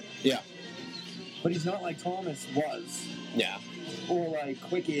good. Yeah. But he's not like Thomas was. Yeah. Or like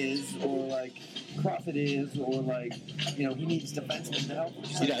Quick is, or like Crawford is, or like, he needs defensemen to help him.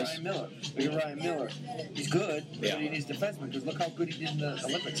 Just like Ryan Miller. Look at Ryan Miller. He's good, but he needs defensemen because look how good he did in the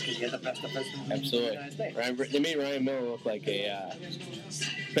Olympics because he had the best defenseman in the United States. They made Ryan Miller look like a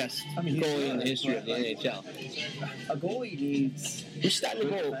best goalie in the history of the NHL. A goalie needs. Who's starting to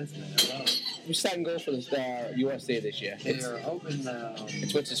go? Who's starting to go for the USA this year? They're hoping.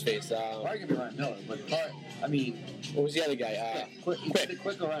 It's what's his face? Probably gonna be Ryan Miller, but what was the other guy? Quick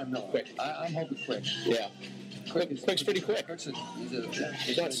or Ryan Miller? Quick. I'm hoping Quick. Yeah. Quick's pretty quick.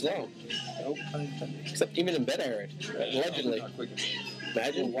 He's not slow. Except even in bed, I heard. Allegedly.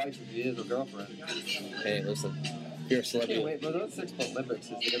 Imagine. Wife if he is a girlfriend. Hey, listen. You're a celebrity. Anyway, but those 6-foot Olympics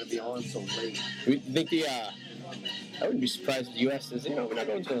is going to be on so late. We think I wouldn't be surprised if the U.S. says, we're not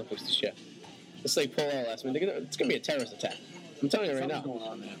going to the Olympics this year. It's like pull out last minute. It's going to be a terrorist attack. I'm telling you right now. Something's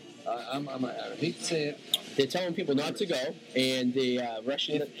going on there. I hate to say it. They're telling people not to go, and the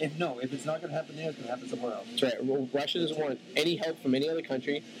Russian. If it's not going to happen there, it's going to happen somewhere else. That's right. Well, Russia doesn't want any help from any other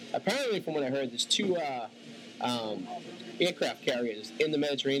country. Apparently, from what I heard, there's 2 aircraft carriers in the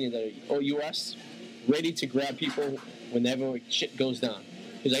Mediterranean that are U.S. ready to grab people whenever shit goes down.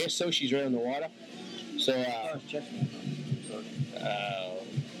 Because I guess Sochi's right on the water. So. Chechnya.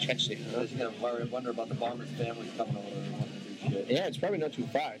 Chechnya. Huh? You're going to wonder about the bombers' families coming over there. Yeah, it's probably not too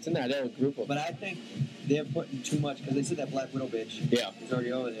far. It's in that little group of. But I think they're putting too much because they said that Black Widow bitch. Yeah. Is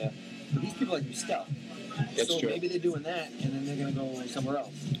already over there. But these people like do stuff. That's so true. Maybe they're doing that and then they're gonna go somewhere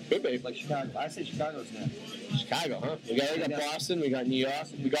else. Could be. Like Chicago. I say Chicago's next. Chicago, huh? We got Boston. We got New York.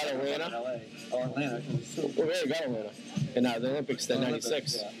 We got Atlanta. LA. Oh, Atlanta. We already got Atlanta. And now the Olympics, the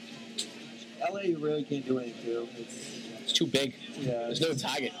 96. Yeah. LA, you really can't do anything to. It's too big. Yeah. There's no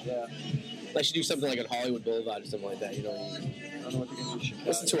target. Yeah. Unless you do something like on Hollywood Boulevard or something like that, you know. I don't know what they're going to do.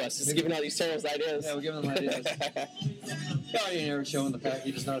 Listen to us. Just giving all these terrorist ideas. Yeah, we're giving them ideas. Arty and Eric show in the pack.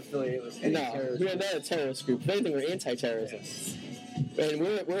 He does not affiliate with any terrorist. We're not a terrorist group. If anything, we're anti-terrorism. And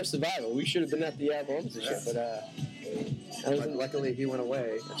we're a survivor. We should have been at the Olympics this year, but luckily he went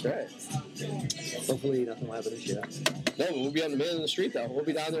away. That's right. Hopefully nothing will happen this year. No, we'll be on the man in the street though. We'll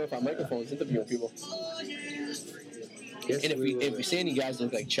be down there with our microphones interviewing people. Yes, and if we see any guys that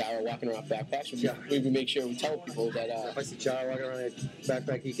look like Chara walking around backpacks, we make sure we tell people that. If I see Chara walking around with a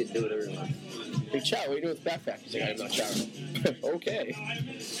backpack, he can do whatever he wants. Hey, Chara, what are you doing with the backpack? He's like, I'm not Chara. Okay.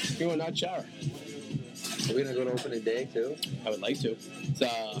 You are not Chara. Are we going to go to opening day, too? I would like to.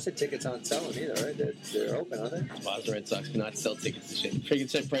 You said tickets aren't selling either, right? They're open, aren't they? Boston Red Sox cannot sell tickets this year.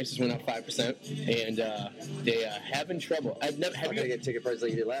 Ticket prices went up 5%, and they are having trouble. I'm not going to get ticket prices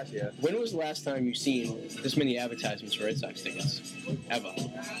like you did last year. When was the last time you seen this many advertisements for Red Sox tickets? Ever.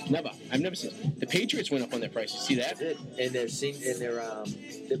 Never. I've never seen. The Patriots went up on their prices. See that? They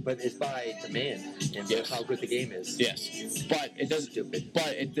did. But it's by demand and how good the game is. Yes. But it doesn't. Stupid.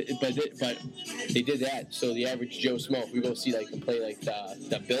 But they did that. So the average Joe Schmo, if we go see them play like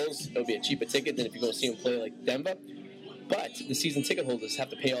the Bills, it'll be a cheaper ticket than if you go see them play like Denver. But the season ticket holders have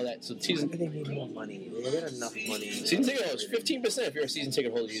to pay all that. So the season. They need more money. They get enough money. Season ticket holders, 15%. If you're a season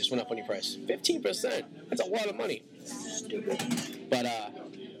ticket holder, you just went up on your price. 15%. That's a lot of money. Stupid. But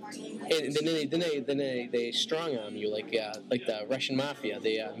and then they strong arm you like the Russian mafia.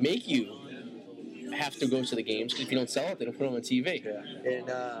 They make you have to go to the games because if you don't sell it, they don't put them on TV. Yeah.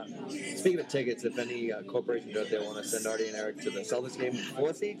 And speaking of tickets, if any corporations out there want to send Arty and Eric to the Celtics game with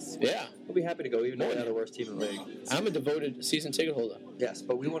 4 seats, Yeah. we'll be happy to go, even though they're the worst team in the league. I'm a devoted season ticket holder. Yes,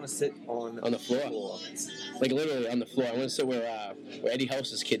 but we want to sit on the floor. Like literally on the floor. I want to sit where Eddie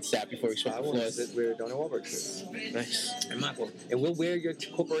House's kids sat before he swept I the want to floors. sit where Donnie Wahlberg sits. Nice. And we'll wear your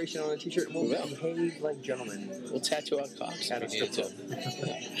corporation on a t-shirt and we'll We will. behave like gentlemen. We'll tattoo our cocks At a if we need strip to.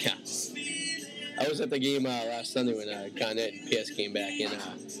 Yeah. I was at the game last Sunday when Garnett and Pierce came back, and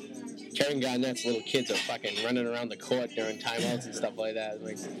Kevin Garnett's little kids are fucking running around the court during timeouts and stuff like that.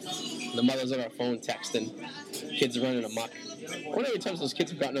 Like, the mother's on her phone texting, kids are running amok. I wonder how many times those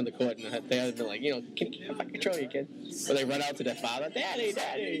kids have gotten on the court and they have been like, can you fucking control your kid? Or they run out to their father, Daddy,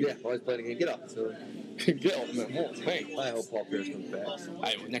 Daddy. Yeah, always playing again. Get up. So, Get off, man. Hey. I hope Paul Pierce comes back.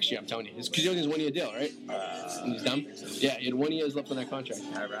 Next year, I'm telling you. Because he's 1 year deal, right? And he's done? Yeah, he had 1 year left on that contract.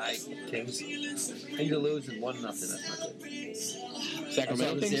 All right, Kings. Kings to lose and 1-0. That's not good. Sacramento I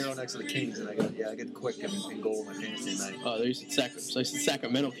saw the Kings? 0 next to the Kings, and I got quick and goal in my fantasy night. Oh, they used to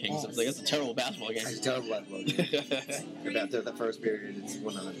Sacramento Kings. I was like, that's a terrible basketball game. It's terrible basketball. And after the first period, it's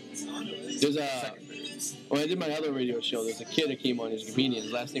 1-0. There's when I did my other radio show, there's a kid that came on, he's a comedian,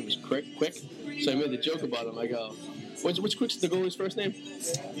 his last name was Quick. So I made the joke about him. I go, what's Quick's the goalie's first name?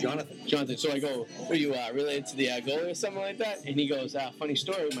 Jonathan. So I go, are you related to the goalie or something like that? And he goes, funny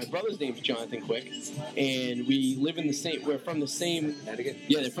story, my brother's name's Jonathan Quick, and we live in we're from the same... Connecticut?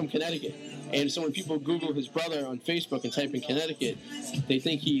 Yeah, they're from Connecticut. And so when people Google his brother on Facebook and type in Connecticut, they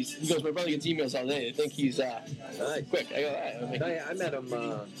think he goes, my brother gets emails all day, they think he's Nice. Quick. I go, all right. I met him.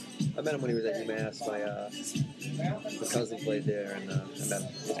 I met him when he was at UMass. My cousin played there, and I met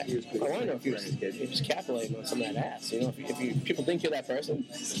him. He was pretty I want to know if he kid. was capitulating on some of that ass. If people think you're that person,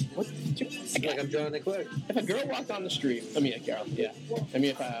 what? Like I'm Jonathan Quick. If a girl walked down the street, a girl, yeah.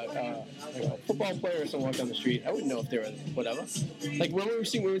 If a football player or someone walked down the street, I wouldn't know if they were whatever. Like when we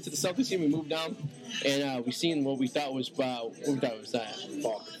went to the Celtics game, we moved down, and we seen what we thought was Kevin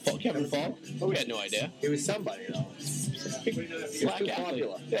Falk. But we had no idea. He was somebody though. Black athlete.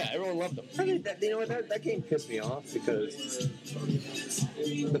 Yeah, everyone loved him. I mean, that game pissed me off because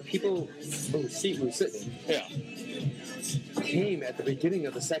the people who were sitting came at the beginning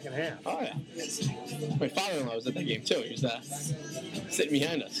of the second half. Oh yeah. My father-in-law was at that game too. He was sitting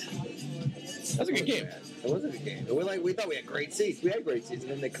behind us. That was a good game. It was a good game. We thought we had great seats. We had great seats,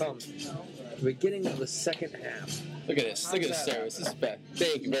 and then they come at the beginning of the second half. Look at this. Look at this service. This is bad.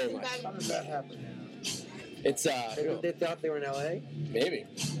 Thank you very much. How did that happen? It's They thought they were in LA? maybe.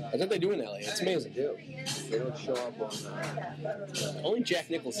 I thought they do in LA. It's amazing. They do. They don't show up on Only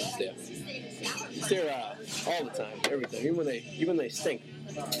Jack Nicholson's there. He's there all the time, everything. Even when they stink.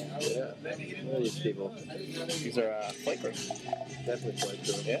 yeah. What are these people? These are flight crew. Definitely quite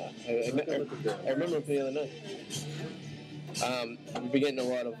good. Yeah, I remember him from the other night. We've been getting a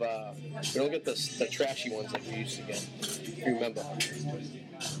lot of. We don't get the trashy ones like we used to get. If you remember.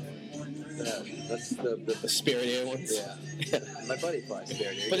 Yeah, that's the Spirit Air ones. Yeah. My buddy flies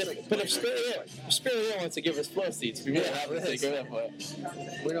Spirit Air. But if Spirit Air wants to give us floor seats, we really have to take care of that for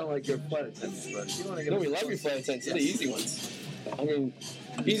it. We don't like your flight attendants, but if you want to get No, we love your flight attendants. They're the easy ones. I mean,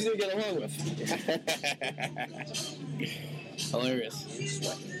 easy to get along with. Hilarious.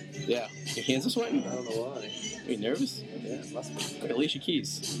 Yeah. Your hands are sweating? I don't know why. Are you nervous? Yeah, must be. Look at Alicia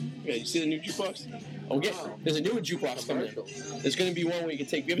Keys. Yeah, you see the new jukebox? There's a newer jukebox coming in. There's going to be one where you can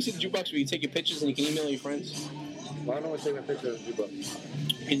take... You ever see the jukebox where you can take your pictures and you can email your friends? Why don't I take my picture of the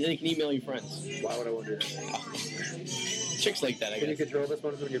jukebox? And then you can email your friends. Why would I want to do that? Chicks like that, I Can you guess. control this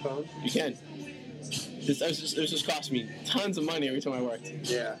one from your phone? You can. It was just costing me tons of money every time I worked.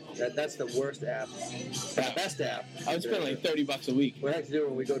 Yeah, that's the worst app. The best app. I would spend like $30 a week. What I like to do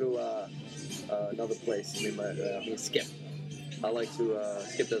when we go to another place, me Skip. I like to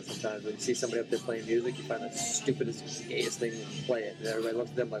skip those sometimes. When you see somebody up there playing music, you find the stupidest, gayest thing and play it. And everybody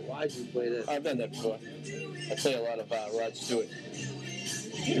looks at them like, why did you play this? I've done that before. I play a lot of Rod Stewart.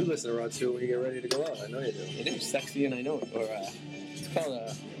 You listen to Rod Stewart when you get ready to go out. I know you do. It is Sexy and I Know It. Or it's called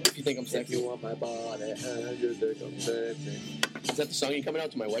If You Think I'm If Sexy. you want my body, I just think I'm sexy. Is that the song you coming out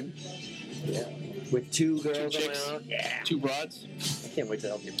to my wedding? Yeah. With two girls Two on chicks? my own. Yeah. 2 broads? I can't wait to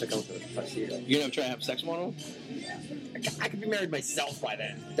help you pick up the tuxedo. You gonna try to have sex with one of them? I could be married myself by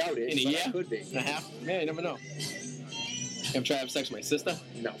then. Doubt it. In a but year? I could be. And a half? Yeah, you never know. You ever try to have sex with my sister?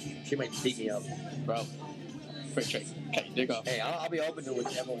 No. She might beat me up. Bro. Quick trick. Cut your dick off. Hey, I'll be open to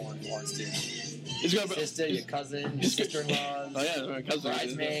whichever one wants to. He's gonna Sister, your cousin, your he's gonna- sister-in-law, Oh yeah, my cousin.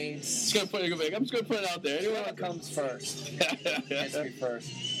 bridesmaids. I'm just gonna put it out there. Anyone Whoever comes first. Has to be first.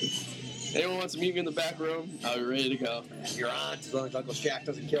 Anyone wants to meet me in the back room? I'll be ready to go. Your aunt, as long as Uncle Shaq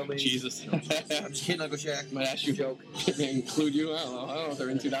doesn't kill me. Jesus. I'm just kidding, Uncle Shaq. Might ask you, Joke. include you. I don't know if they're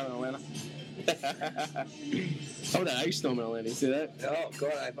into down in Atlanta. Oh, that ice storm in Atlanta. You see that? Oh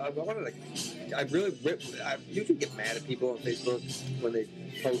God, I wanted to. I really usually get mad at people on Facebook when they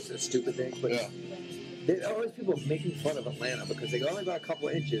post a stupid thing, but Yeah. there are always people making fun of Atlanta because they only got a couple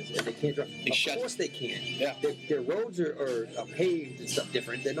of inches and they can't drive. Of course they can. Yeah. Their roads are paved and stuff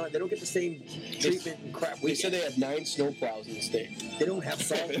different. They don't get the same treatment and crap. They said they had 9 snowplows in the state. They don't have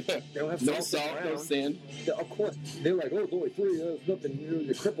salt. They don't have No salt, salt, no around. sand. Of course, they're like, oh, it's only 3. There's nothing.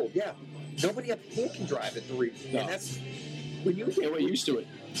 You're crippled. Yeah. Nobody up here can drive at 3. No. And that's when you Yeah, get we're used to it.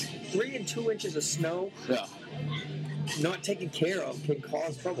 3 and 2 inches of snow. Yeah. Not taken care of can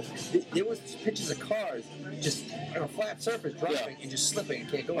cause trouble. There was pictures of cars just on a flat surface driving and just slipping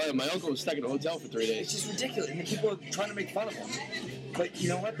and can't go. My uncle was stuck in a hotel for 3 It's days. just ridiculous. And people are trying to make fun of them. But you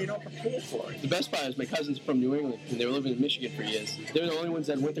know what? They're not prepared for it. The best part is my cousins from New England, and they were living in Michigan for years. They were the only ones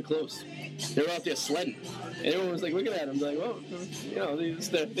that had winter clothes. They were out there sledding. And everyone was like looking at them, like, well, you know,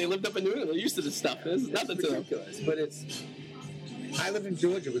 they lived up in New England. They're used to this stuff. This is nothing to them. Ridiculous. But it's... I live in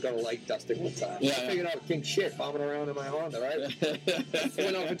Georgia. We got a light dusting one time. Yeah, I figured out king shit bombing around in my Honda, right?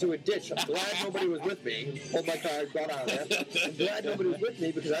 Went off into a ditch. I'm glad nobody was with me. Pulled my car, got out of there. I'm glad nobody was with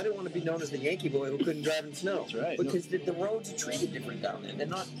me because I didn't want to be known as the Yankee boy who couldn't drive in snow. That's right. Because the roads are treated different down there. They're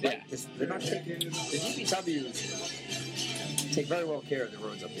not. They're not taking. The DPWs take very well care of the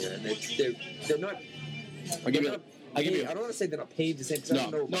roads up there, and they're not. I'll give you. I don't want to say they're not paved the same. Because I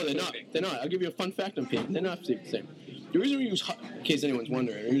don't know No, they're not. They're not. I'll give you a fun fact on paving. They're not the same. The reason we use, in case anyone's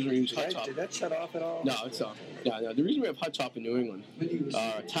wondering, the reason we use hot top. Did that shut off at all? No, it's off. No. The reason we have hot top in New England,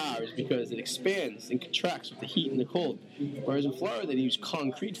 tar, is because it expands and contracts with the heat and the cold. Whereas in Florida, they use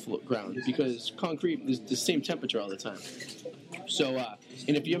concrete ground because concrete is the same temperature all the time. So,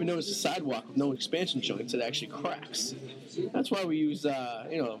 and if you ever notice a sidewalk with no expansion joints, it actually cracks. That's why we use,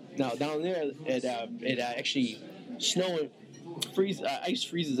 now down there, it actually snow. Ice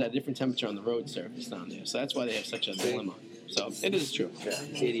freezes at a different temperature on the road surface down there, so that's why they have such a dilemma. So it is true. Yeah,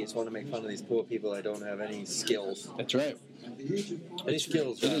 idiots want to make fun of these poor people that don't have any skills. That's right. Any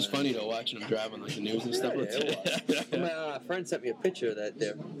skills? It is funny though watching them drive on like the news and stuff. My friend sent me a picture that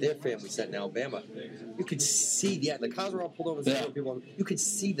their family sent in Alabama. You could see, the cars were all pulled over. Yeah. People, you could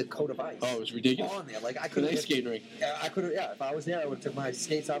see the coat of ice. Oh, it was ridiculous. On there, like I The could. ice skating rink. I could have. Yeah, if I was there, I would have took my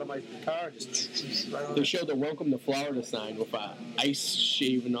skates out of my car and just right on. They showed the "Welcome to Florida" sign with ice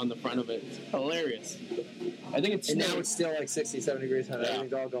shaving on the front of it. It's hilarious. I think it's And now snowing. it's still like 60, 70 degrees. Yeah.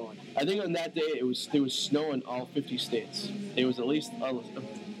 Everything's all going. I think on that day there was snow in all 50 states. There was at least a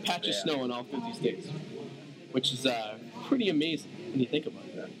patch of snow in all 50 states, which is pretty amazing when you think about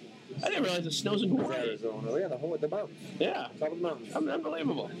it. I didn't realize it snows in Hawaii. Arizona. Oh, yeah, the mountains. Yeah, Top of the mountains.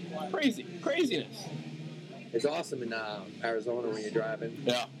 unbelievable, craziness. It's awesome in Arizona when you're driving.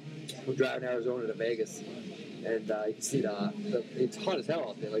 Yeah, We're driving Arizona to Vegas, and you can see it's hot as hell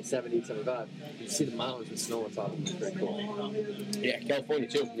out there, like 70, 75. You can see the mountains with snow on top of them. It's very cool. yeah, California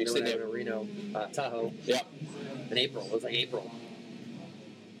too. You know, Sit when I there. went to Reno, Tahoe, Yeah, in April. It was like April.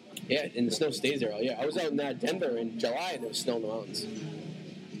 yeah, and the snow stays there all year. I was out in Denver in July and there was snow in the mountains.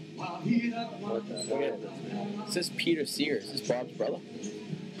 What the Look at it. It says Peter Sears. This is Bob's brother.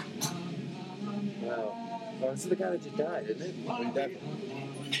 Wow. Oh, this is the guy that just died, isn't it? When he died.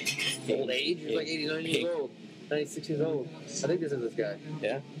 Old age? He was like 89 years old. 96 years old. I think this is this guy.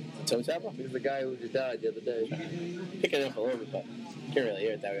 Yeah, toe tapper. This is the guy who just died the other day. Picking up a little bit, but can't really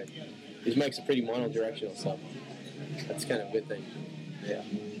hear it that way. His mic's are pretty mono-directional, so that's kind of a good thing. Yeah.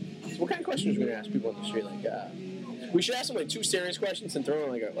 So what kind of questions are we gonna ask people on the street? We should ask them like 2 serious questions and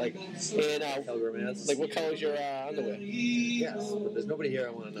throw in Telegram ads. like what color's your underwear? Yes, but there's nobody here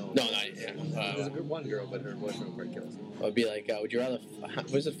I want to know. No, not yeah. There's a good one girl, but her boyfriend would kill us. It would be like, would you rather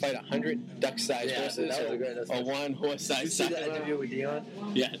fight 100 duck-sized horses that was a great. or one horse-sized? You see that interview with Dion?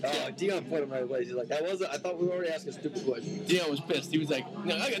 Yeah. Oh, Dion put him right away. He's like, I thought we were already asking stupid questions. Dion was pissed. He was like,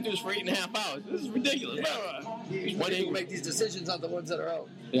 "No, I gotta do this for 8.5 hours. This is ridiculous." He's When people make these decisions on the ones that are out.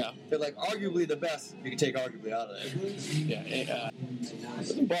 Yeah. They're like arguably the best. You can take arguably out of that. Yeah.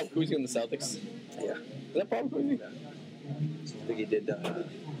 Wasn't Bob Cousy on the Celtics? Yeah. Is that Bob Cousy? I think he did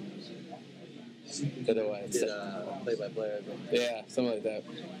play-by-play. Yeah, something like that.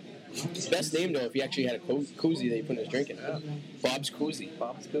 Best name though, if he actually had a koozie that he put in his drink in. Yeah. Bob's Koozie.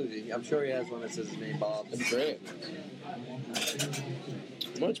 Bob's Koozie. I'm sure he has one that says his name Bob. That'd be great.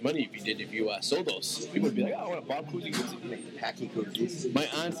 How much money if you sold those? People would be like, "Oh, I want a Bob Koozie koozie." Make the packy koozies. My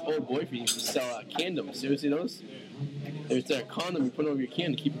aunt's old boyfriend used to sell condoms. You ever see those? There's a condom you put over your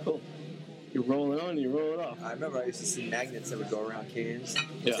can to keep it cold. You roll it on and you roll it off. I remember I used to see magnets that would go around cans.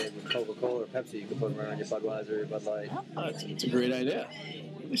 Yeah. Say with Coca-Cola or Pepsi, you could put them around your Budweiser or Bud Light. Oh, it's a great idea.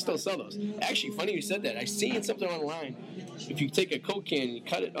 They still sell those. Actually, funny you said that. I seen something online. If you take a Coke can and you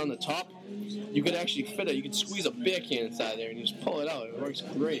cut it on the top, you could actually fit it. You could squeeze a beer can inside there and you just pull it out. It works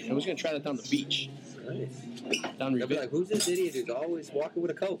great. I was going to try that down the beach. Nice. Down They'll be like, who's this idiot who's always walking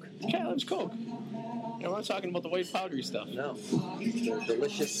with a Coke? Yeah, that's Coke. I'm not talking about the white powdery stuff. No. The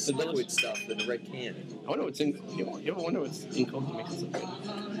delicious liquid stuff in the red can. I wonder what's in. You ever wonder what's in Coke that makes it so good?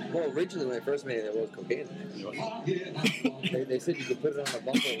 Well, originally when I first made it, there was cocaine in it. They said you could put it on a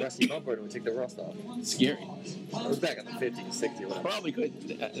bumper, a rusty bumper, and it would take the rust off. Scary. It was back in the 50s, 60s, whatever. Probably could.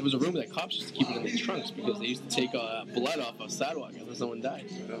 There was a rumor that cops used to keep it in their trunks because they used to take blood off a sidewalk after someone died.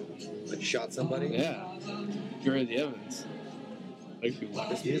 Like shot somebody? Yeah. You heard the evidence.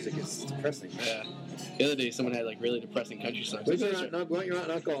 This music is depressing. Yeah. The other day, someone had like really depressing country songs. Where's your aunt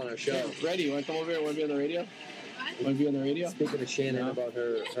Uncle on our show? Ready? You want to come over here? Want to be on the radio? Want to be on the radio? Speaking to Shannon about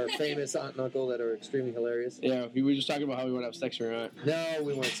her famous aunt and uncle that are extremely hilarious. Yeah, we were just talking about how we want to have sex with your aunt. No,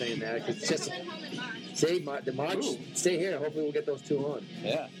 we weren't saying that. Cause it's just the March. Stay here. Hopefully, we'll get those two on.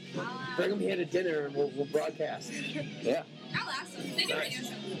 Yeah. Bring them here to dinner and we'll broadcast. Yeah. I'll ask them. They can radio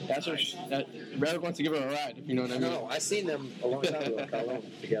show. That's what Red wants to give her a ride, if you know what I mean. No, I seen them a long time ago in Cologne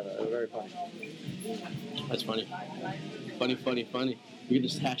together. They were very funny. That's funny. Funny. We can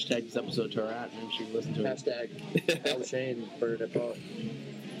just hashtag this episode to her aunt and she can listen to it. Hashtag Al Shane, Bernadette Paul.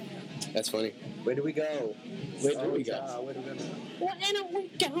 That's funny. Where do we go? Where do we go now?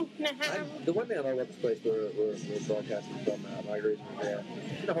 The one thing I love about this place we're broadcasting from, Marguerite's there.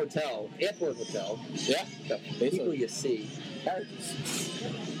 In a hotel, airport hotel. Yeah. The people you see.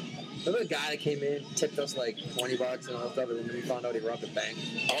 Remember the guy that came in, tipped us like $20 and all that stuff, and then we found out he robbed a bank?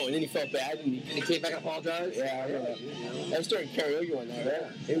 Oh, and then he felt bad and he came back and apologized? Yeah, I remember that. You know? That was during karaoke one night, right?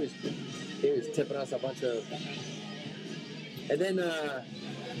 Yeah. He was tipping us a bunch of... And then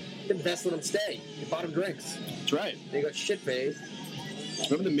best let him stay. He bought him drinks. That's right. They got shit-faced.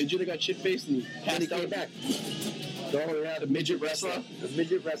 Remember the midget that got shit-faced and he passed out? Came back. The midget wrestler? The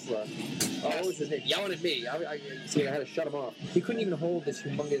midget wrestler. Oh, what was his name? Yelling at me. I had to shut him off. He couldn't even hold this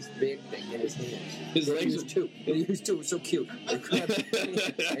humongous big thing in his hands. His legs were two. He was two. It was so cute. And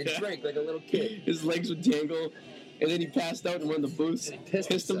drank like a little kid. His legs would dangle, and then he passed out in one of the booths. And he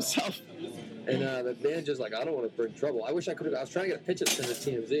pissed himself. And the manager's like, I don't want to bring trouble. I wish I could have. I was trying to get a picture to send to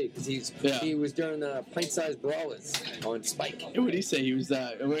TMZ because he was during pint-sized brawlers on Spike. And what did he say? He was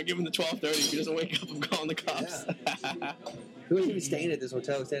I'm going to give him the 12:30. If he doesn't wake up, I'm calling the cops. Yeah. He wasn't even staying at this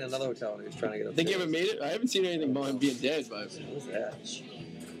hotel. He was staying at another hotel, and he was trying to get up. Think he ever made it? I haven't seen anything about him being dead, but... What was that?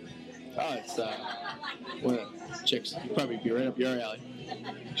 Oh, it's one of the chicks. You'd probably be right up your alley.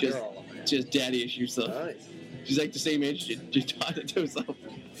 She has daddy issues, so... Nice. She's like the same age you taught it to herself.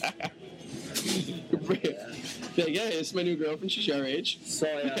 Yeah, it's my new girlfriend. She's your age. So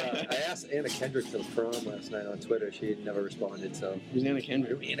I asked Anna Kendrick to the prom last night on Twitter. She never responded. So who's Anna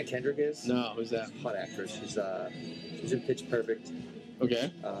Kendrick? Who Anna Kendrick is? No, who's that? Hot actress. She's in Pitch Perfect. Okay.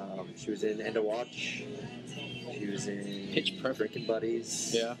 She was in End of Watch. She was in Pitch Perfect. Drinking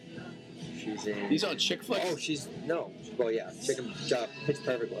Buddies. Yeah. She's in. These are chick flicks. Oh, Pitch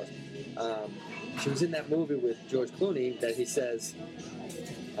Perfect was. She was in that movie with George Clooney that he says.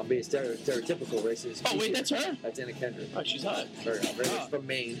 I'm being stereotypical racist. Oh, wait, that's her? That's Anna Kendrick. Oh, she's hot. She's from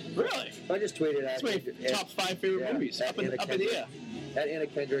Maine. Really? I just tweeted at my top 5 favorite movies. Up in the air. At Anna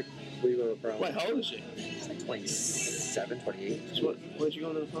Kendrick, we go to the prom. What, how old is she? She's like 27, 28. So what did you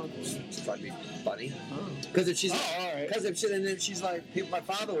go to the prom? It's probably funny. Because if she's all right. Because and then she's like, my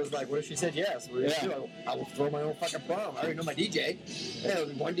father was like, what if she said yes? I will throw my own fucking prom. I already know my DJ. Yeah, it'll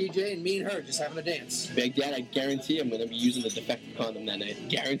be one DJ and me and her just having a dance. Big Dad, I guarantee I'm going to be using the defective condom that night.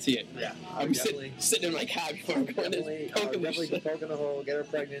 Guarantee it. Yeah. I'll be sitting in my car before I'm going to definitely poking the hole, get her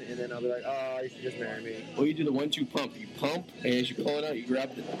pregnant, and then I'll be like, you should just marry me. Well, you do the 1-2 pump. You pump, and as you pull it out, you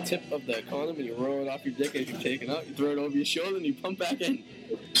grab the tip of the condom and you roll it off your dick as you take it out. You throw it over your shoulder and you pump back in.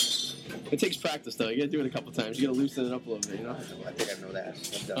 It takes practice, though. You got to do it a couple times. You got to loosen it up a little bit, you know? I think I know that.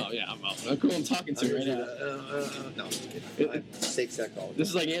 Oh, yeah, I'm out. Look who I'm talking to right now. No, I'm just kidding. I'm safe psychologist. This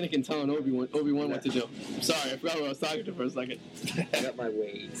is like Anakin telling Obi-Wan what to do. I'm sorry, I forgot what I was talking to for a second. I got my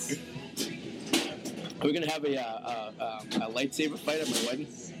ways. Are we going to have a lightsaber fight at my wedding?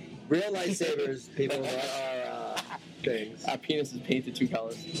 Real lightsabers, people, are things. Our penis is painted 2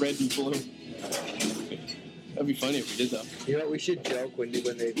 colors, red and blue. That'd be funny if we did, though. You know what? We should joke when they,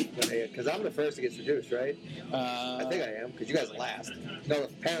 because I'm the first to get seduced, right? I think I am, because you guys are last. No,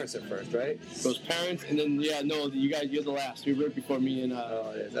 the parents are first, right? Those parents, and then you're the last. You're right before me and.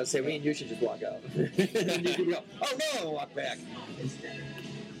 Oh, it is. I'd say me and you should just walk out. And you can go, oh no, and walk back.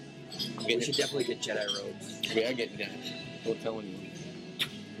 We should definitely get Jedi robes. We are getting that. Don't tell anyone.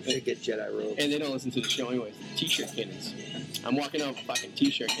 We should get Jedi robes. And they don't listen to the show anyways. T-shirt cannons. I'm walking out with a fucking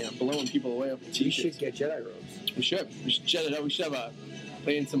T-shirt cannon, blowing people away with We T-shirts. should get Jedi robes. We should. We should jet it up. We should have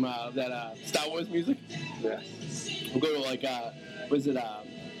playing some that Star Wars music. Yeah. We'll go to like what is it?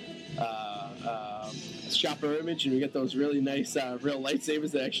 Shopper Image, and we get those really nice real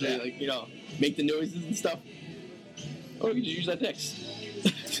lightsabers that actually make the noises and stuff. Or we could just use our dicks.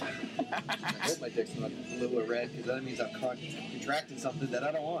 I hope my dick's not a little red, because that means I'm contracting something that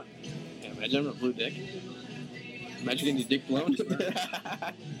I don't want. Yeah, imagine having a blue dick. Imagine getting your dick blown.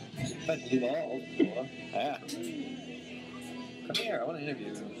 If I blew balls before. Yeah. Come here, I want to interview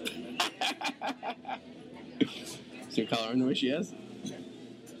you. See what color in the way she has?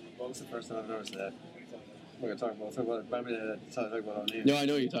 What was the first time I've noticed that? We're going to talk about it. But I'm going to talk about our name. No, I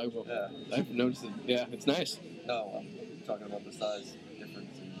know what you're talking about. Yeah. I've noticed it. Yeah, it's nice. No, I'm talking about the size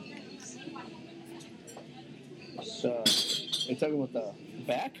difference. So, you're talking about the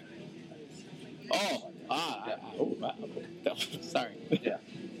back? Oh, wow. Sorry. Yeah.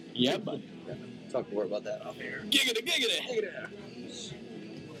 Yeah, but Talk more about that off here. giggity.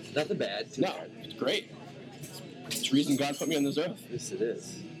 Nothing bad. No, it's great. It's the reason God put me on this earth. Yes, it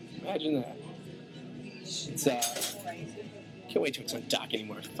is. Imagine that. It's can't wait till it's not dark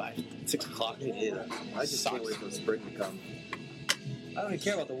anymore. It's 5, 6 o'clock. Me neither. I just can't Sucks. wait for the spring to come. I don't even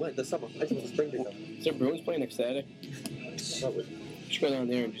care about the summer. I just want the spring to come. Is there Bruins playing next Saturday? Probably. Just go down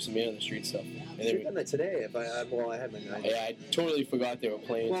there and do some man on the street stuff. And Should have then done that today. If I had my night. I totally forgot they were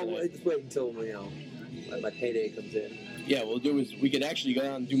playing Well, tonight. just wait until my payday comes in. Yeah, we'll do is we could actually go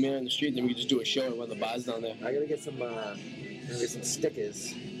down and do man on the street, and then we could just do a show at one of the bars down there. I gotta get some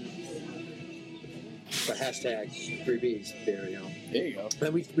stickers for hashtag 3Bs there, There you go.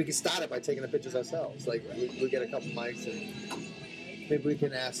 Then we can start it by taking the pictures ourselves. Like we get a couple mics and maybe we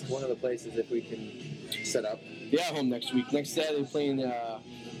can ask one of the places if we can set up. Yeah, home next week. Next Saturday, playing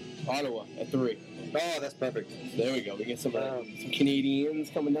Ottawa at 3. Oh, that's perfect. There we go. We get some Canadians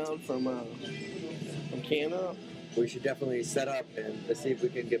coming down from Canada. We should definitely set up and let's see if we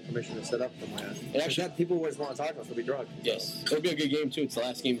can get permission to set up somewhere. And actually, people always want to talk to us. We'll be drunk. yes, it'll be a good game too. It's the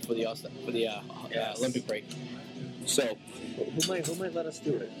last game for the Yes. Olympic break. So Who might let us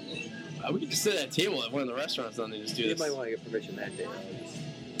do it? we could just sit at a table at one of the restaurants down there and just do You this. might want to get permission that day.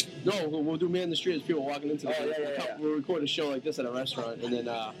 No, we'll do man in the street as people walking into the Oh, yeah. We'll record a show like this at a restaurant, and then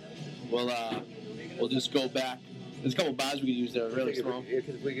we'll just go back. There's a couple bars we could use that are really small.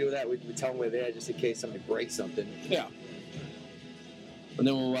 If we do that, we tell them we're there just in case somebody breaks something. Yeah. And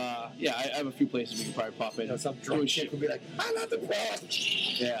then we'll, I have a few places we can probably pop in. Some Do a drunk shit. chick will be like, I love the cross.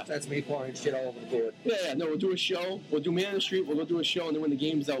 Yeah. That's me pouring shit all over the board. Yeah, no, we'll do a show. We'll do man on the street. We'll go do a show, and then when the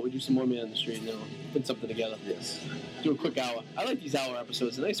game's out, we'll do some more man on the street. And then we'll put something together. Yes. Do a quick hour. I like these hour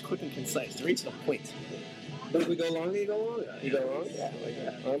episodes. They're nice, quick, and concise. They're right to the point. But if we go longer, you go longer. You go wrong? Yeah,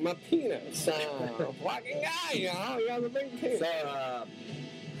 like that. My penis. Fucking guy, you know? You got a big penis. So,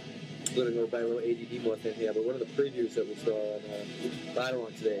 I'm going to go back a little ADD more thing here, but one of the previews that we saw on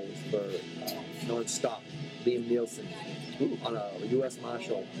Ride-Along today was for Non-Stop, Liam Nielsen, on a U.S.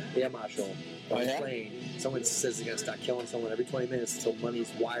 Air Marshal, on a plane. Someone says they're going to start killing someone every 20 minutes until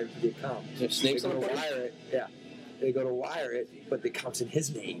money's wired to the account. There's snakes They on go the to plane? wire it, yeah. They go to wire it, but it counts in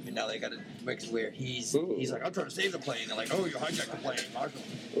his name, and now they got to make it where he's like, I'm trying to save the plane. They're like, oh, you hijacked the plane, Marshall.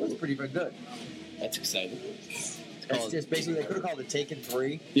 That's pretty good. That's exciting. It's just basically they could have called it Taken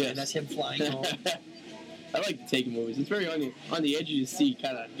 3, Yes. and that's him flying home. I like the Taken movies. It's very on the edge of your seat.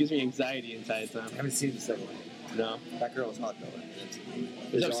 Kind of gives me anxiety inside the I time. haven't seen the second one. No. That girl was hot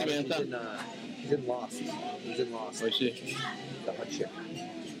though. Is that Samantha? He's in Lost. He's in Lost. Or she? The hot chick.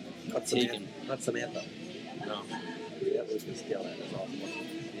 Not Taken. Samantha. Not Samantha. No. Yeah, we can scale that. That's awesome.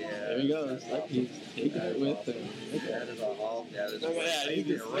 Yeah. There he goes. Like he's taking it with him. That is all. That is Look at that. He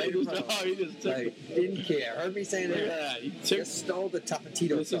just took I didn't care. Heard me saying Look at it. that. He Just took. stole the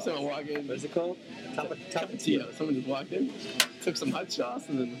Tapatito Let's see sauce. someone walk in. What is it called? Tapatito. Tapatio. Someone just walked in, took some hot sauce,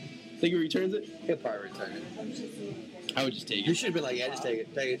 and then think he returns it. He'll probably return it. I would just take You it. should have been like, yeah, just take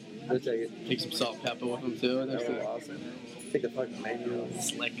it. Take it. Let's take it. Take some salt and pepper with him too. That was awesome. Take the fucking menu.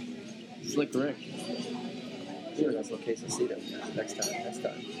 Slick Rick. Dude, that's what quesadilla. Next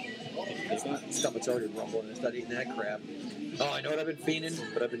time. Stomach's already rumbling and start eating that crap. Oh, I know what I've been fiending,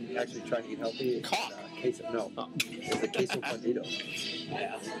 but I've been actually trying to eat healthy. Cock. Queso. No. Oh. It's the queso fundido.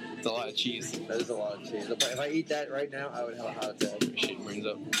 Yeah. It's a lot of cheese. That is a lot of cheese. If I eat that right now, I would have a heart attack. Shit burns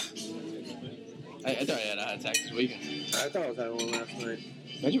up. I thought I had a heart attack this weekend. I thought I was having one last night.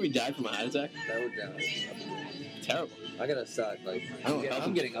 Imagine we died from a heart attack. That would down. Terrible. I gotta start, like, I don't know.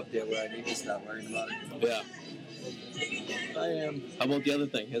 I'm getting up there where I need to stop worrying about it. Yeah. I am. How about the other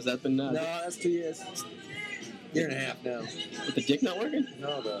thing? Has that been... No, that's 2 years. Year and a half now. With the dick not working?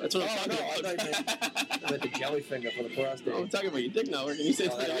 No, That's what I'm talking I about. thought you meant the jelly finger for the prostate. I'm talking about your dick not working. You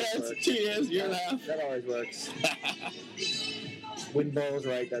said, that always it's works. 2 years, year and a half. That always works. Wind blows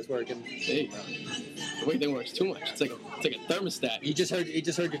right, that's working. There you go. The way thing works too much. It's like a thermostat. He just heard you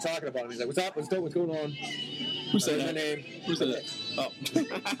talking about him. He's like, "What's up? What's going on?" Who said My that? name. Who said that? Oh.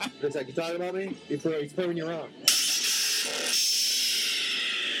 It's like, "You talking about me?" He's proving you wrong.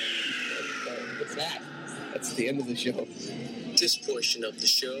 What's that? That's the end of the show. This portion of the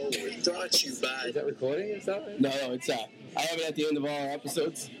show was brought to you by... Is that recording? Is that right? No, it's I have it at the end of all our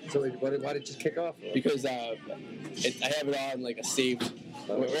episodes. So why did it just kick off? Because I have it on like a saved.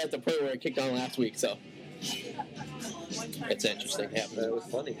 We're at the point where it kicked on last week, so it's interesting. Happening. That was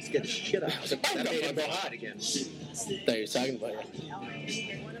funny. It's getting shit out. That made him go hot again. Thought you were talking about it.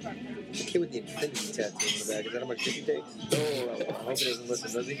 The kid with the infinity tattoo on the back. Is that how much dick he takes? Oh, I hope he doesn't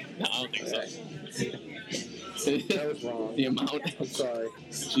listen, does he? No, I don't think so. That was wrong. The amount. I'm sorry.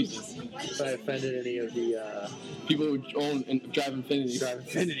 Jesus. If I offended any of the People who own and drive Infinities.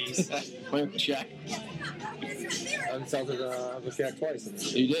 Infinities. My Uncle Shaq. I insulted Uncle Shaq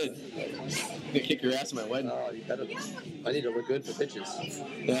twice. You did. I'm gonna kick your ass at my wedding. Oh, you better. I need to look good for pictures.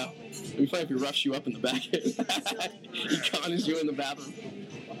 Yeah. It'd be funny if he roughs you up in the back. He corners you in the bathroom.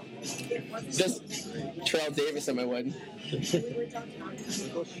 Just Terrell Davis at my wedding.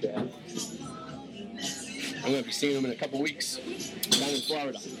 Uncle Shaq. I'm going to be seeing him in a couple weeks down in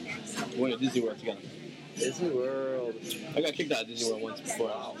Florida. We're going to Disney World together. Disney World. I got kicked out of Disney World once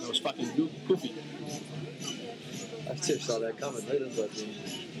before. It was fucking goofy. I just saw that coming.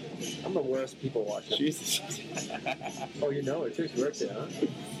 I'm the worst people watcher. Jesus. Oh, you know it. Trish works there, huh?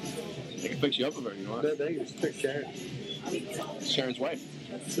 I can fix you up if you want. Thank you. Just pick Sharon. Sharon's wife.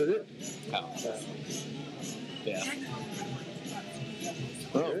 Is it? Oh. Yeah.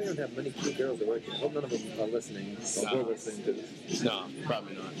 I really don't have many cute girls that work here. I hope none of them are listening. Or will listen to this. No,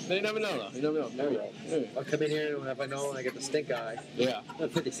 probably not. They never know, though. You never know. Maybe. I'll come in here and if I know and I get the stink eye. Yeah. I'm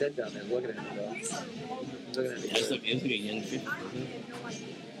 50 Cent down there looking at me, though. Looking at me. It's like a young 50.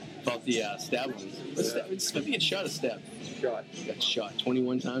 About the stab wounds. It's 50 get shot or stabbed? Shot. Got shot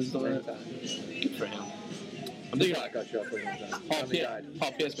 21 times or something like that. Good for him. I'm thinking I got shot 21 times.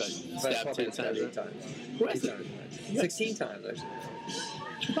 Paul Pierce got stabbed 10 times. 8 times. Who has 8 times. 16 times, actually.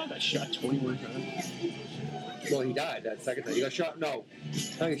 Paul got shot 21 times. Well, he died that second time. He got shot. No,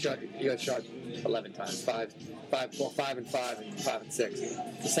 I think he got shot 11 times. 5 and 5 and 6.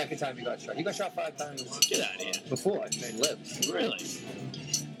 The second time he got shot. He got shot 5 times. Get out of here. Before and then lived. Really?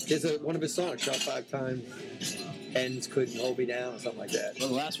 There's one of his songs, shot 5 times. Ends couldn't hold me down or something like that. Well,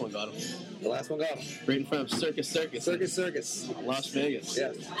 the last one got him. The last one got him. Right in front of Circus. Circus. Las Vegas.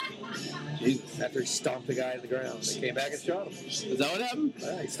 Yes. Jesus. After he stomped the guy in the ground, they came back and shot him. Is that what happened?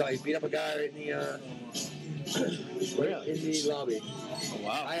 He beat up a guy right in the Really? in the lobby. Oh,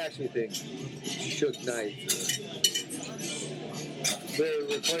 wow. I actually think Suge Knight. We're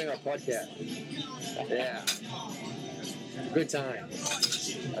recording our podcast. Yeah. Good time.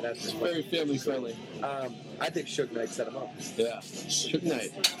 It's very family friendly. I think Suge Knight set him up. Yeah. Suge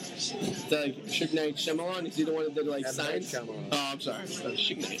Knight. Is that like Suge Knight Shyamalan? Is he the one that did like Signs? Oh, I'm sorry.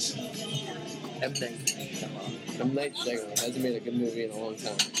 Suge Knight. M. Night Shyamalan. M. Night Shyamalan hasn't made a good movie in a long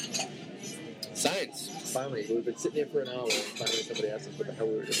time. Science. Finally, we've been sitting here for an hour and finally somebody asked us what the hell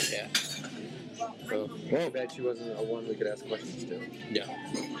we were doing. Yeah. Well, bad she wasn't a one we could ask questions to. Yeah.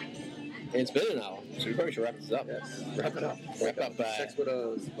 And it's been an hour, so we probably should wrap this up. Yes. Wrap it up. Sex with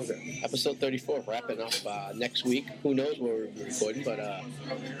a... Okay. Episode 34, wrapping up next week. Who knows where we'll be recording, but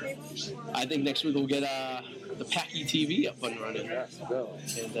I think next week we'll get the Packy TV up and running. Yes, go.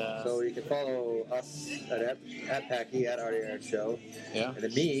 And, so you can follow us at Packy, at Arty Eric Show. Yeah. And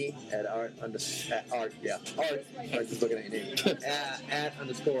then me at Art. I'm just looking at your name. at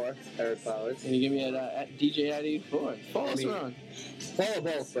 _ Eric Powers. And you give me at DJ at 84. Follow us around. Follow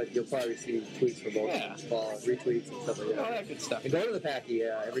both, but you'll probably see tweets from both. Yeah. Follow, retweets and stuff like that. All that good stuff. And go to the Packy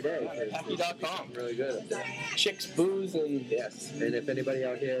every day. Packy.com. Really good up there. Chicks, booze, and... Yes. And if anybody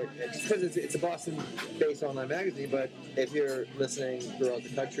out here... Because it's a Boston-based online magazine, but if you're listening throughout the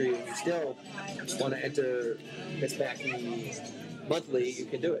country and you still want to enter Miss Packy monthly, you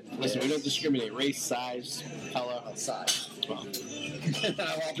can do it. Listen, we don't discriminate. Race, size, color. Size. Well.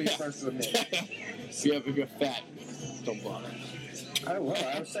 I'll be the first to admit. If you're fat, don't bother. I was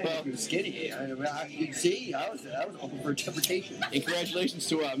saying if you were skinny. You see, I was open for interpretation. And congratulations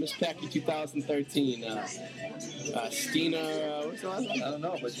to Miss Packy 2013. Stina, what's her last name? I don't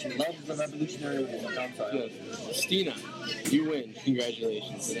know, but she loves the Revolutionary War. I'm sorry. Yeah. Stina, you win.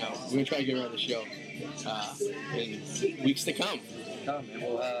 Congratulations. Now, we're going to try to get her on the show. in weeks to come. And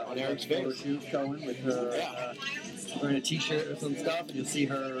we'll On Eric's photo face. shoot going with her wearing a t-shirt or some stuff, and you'll see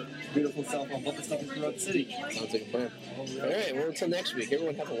her beautiful self on bumper stickers throughout the city. Sounds like a plan. All right, well, until next week,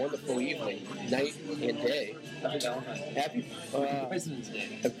 everyone have a wonderful evening, night, and day. Happy Valentine's. Happy President's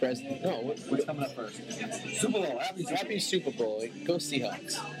Day. Happy President. No, What's coming up first? Super Bowl. Happy Super Bowl. Go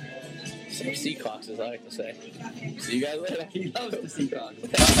Seahawks. Some Seahawks, as I like to say. See you guys later. He loves the Seahawks.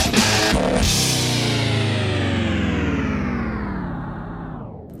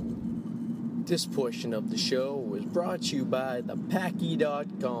 This portion of the show was brought to you by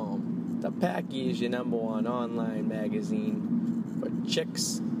thepacky.com. The Packy is your #1 online magazine for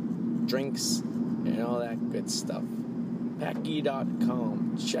chicks, drinks, and all that good stuff.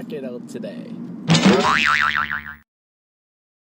 Packy.com. Check it out today.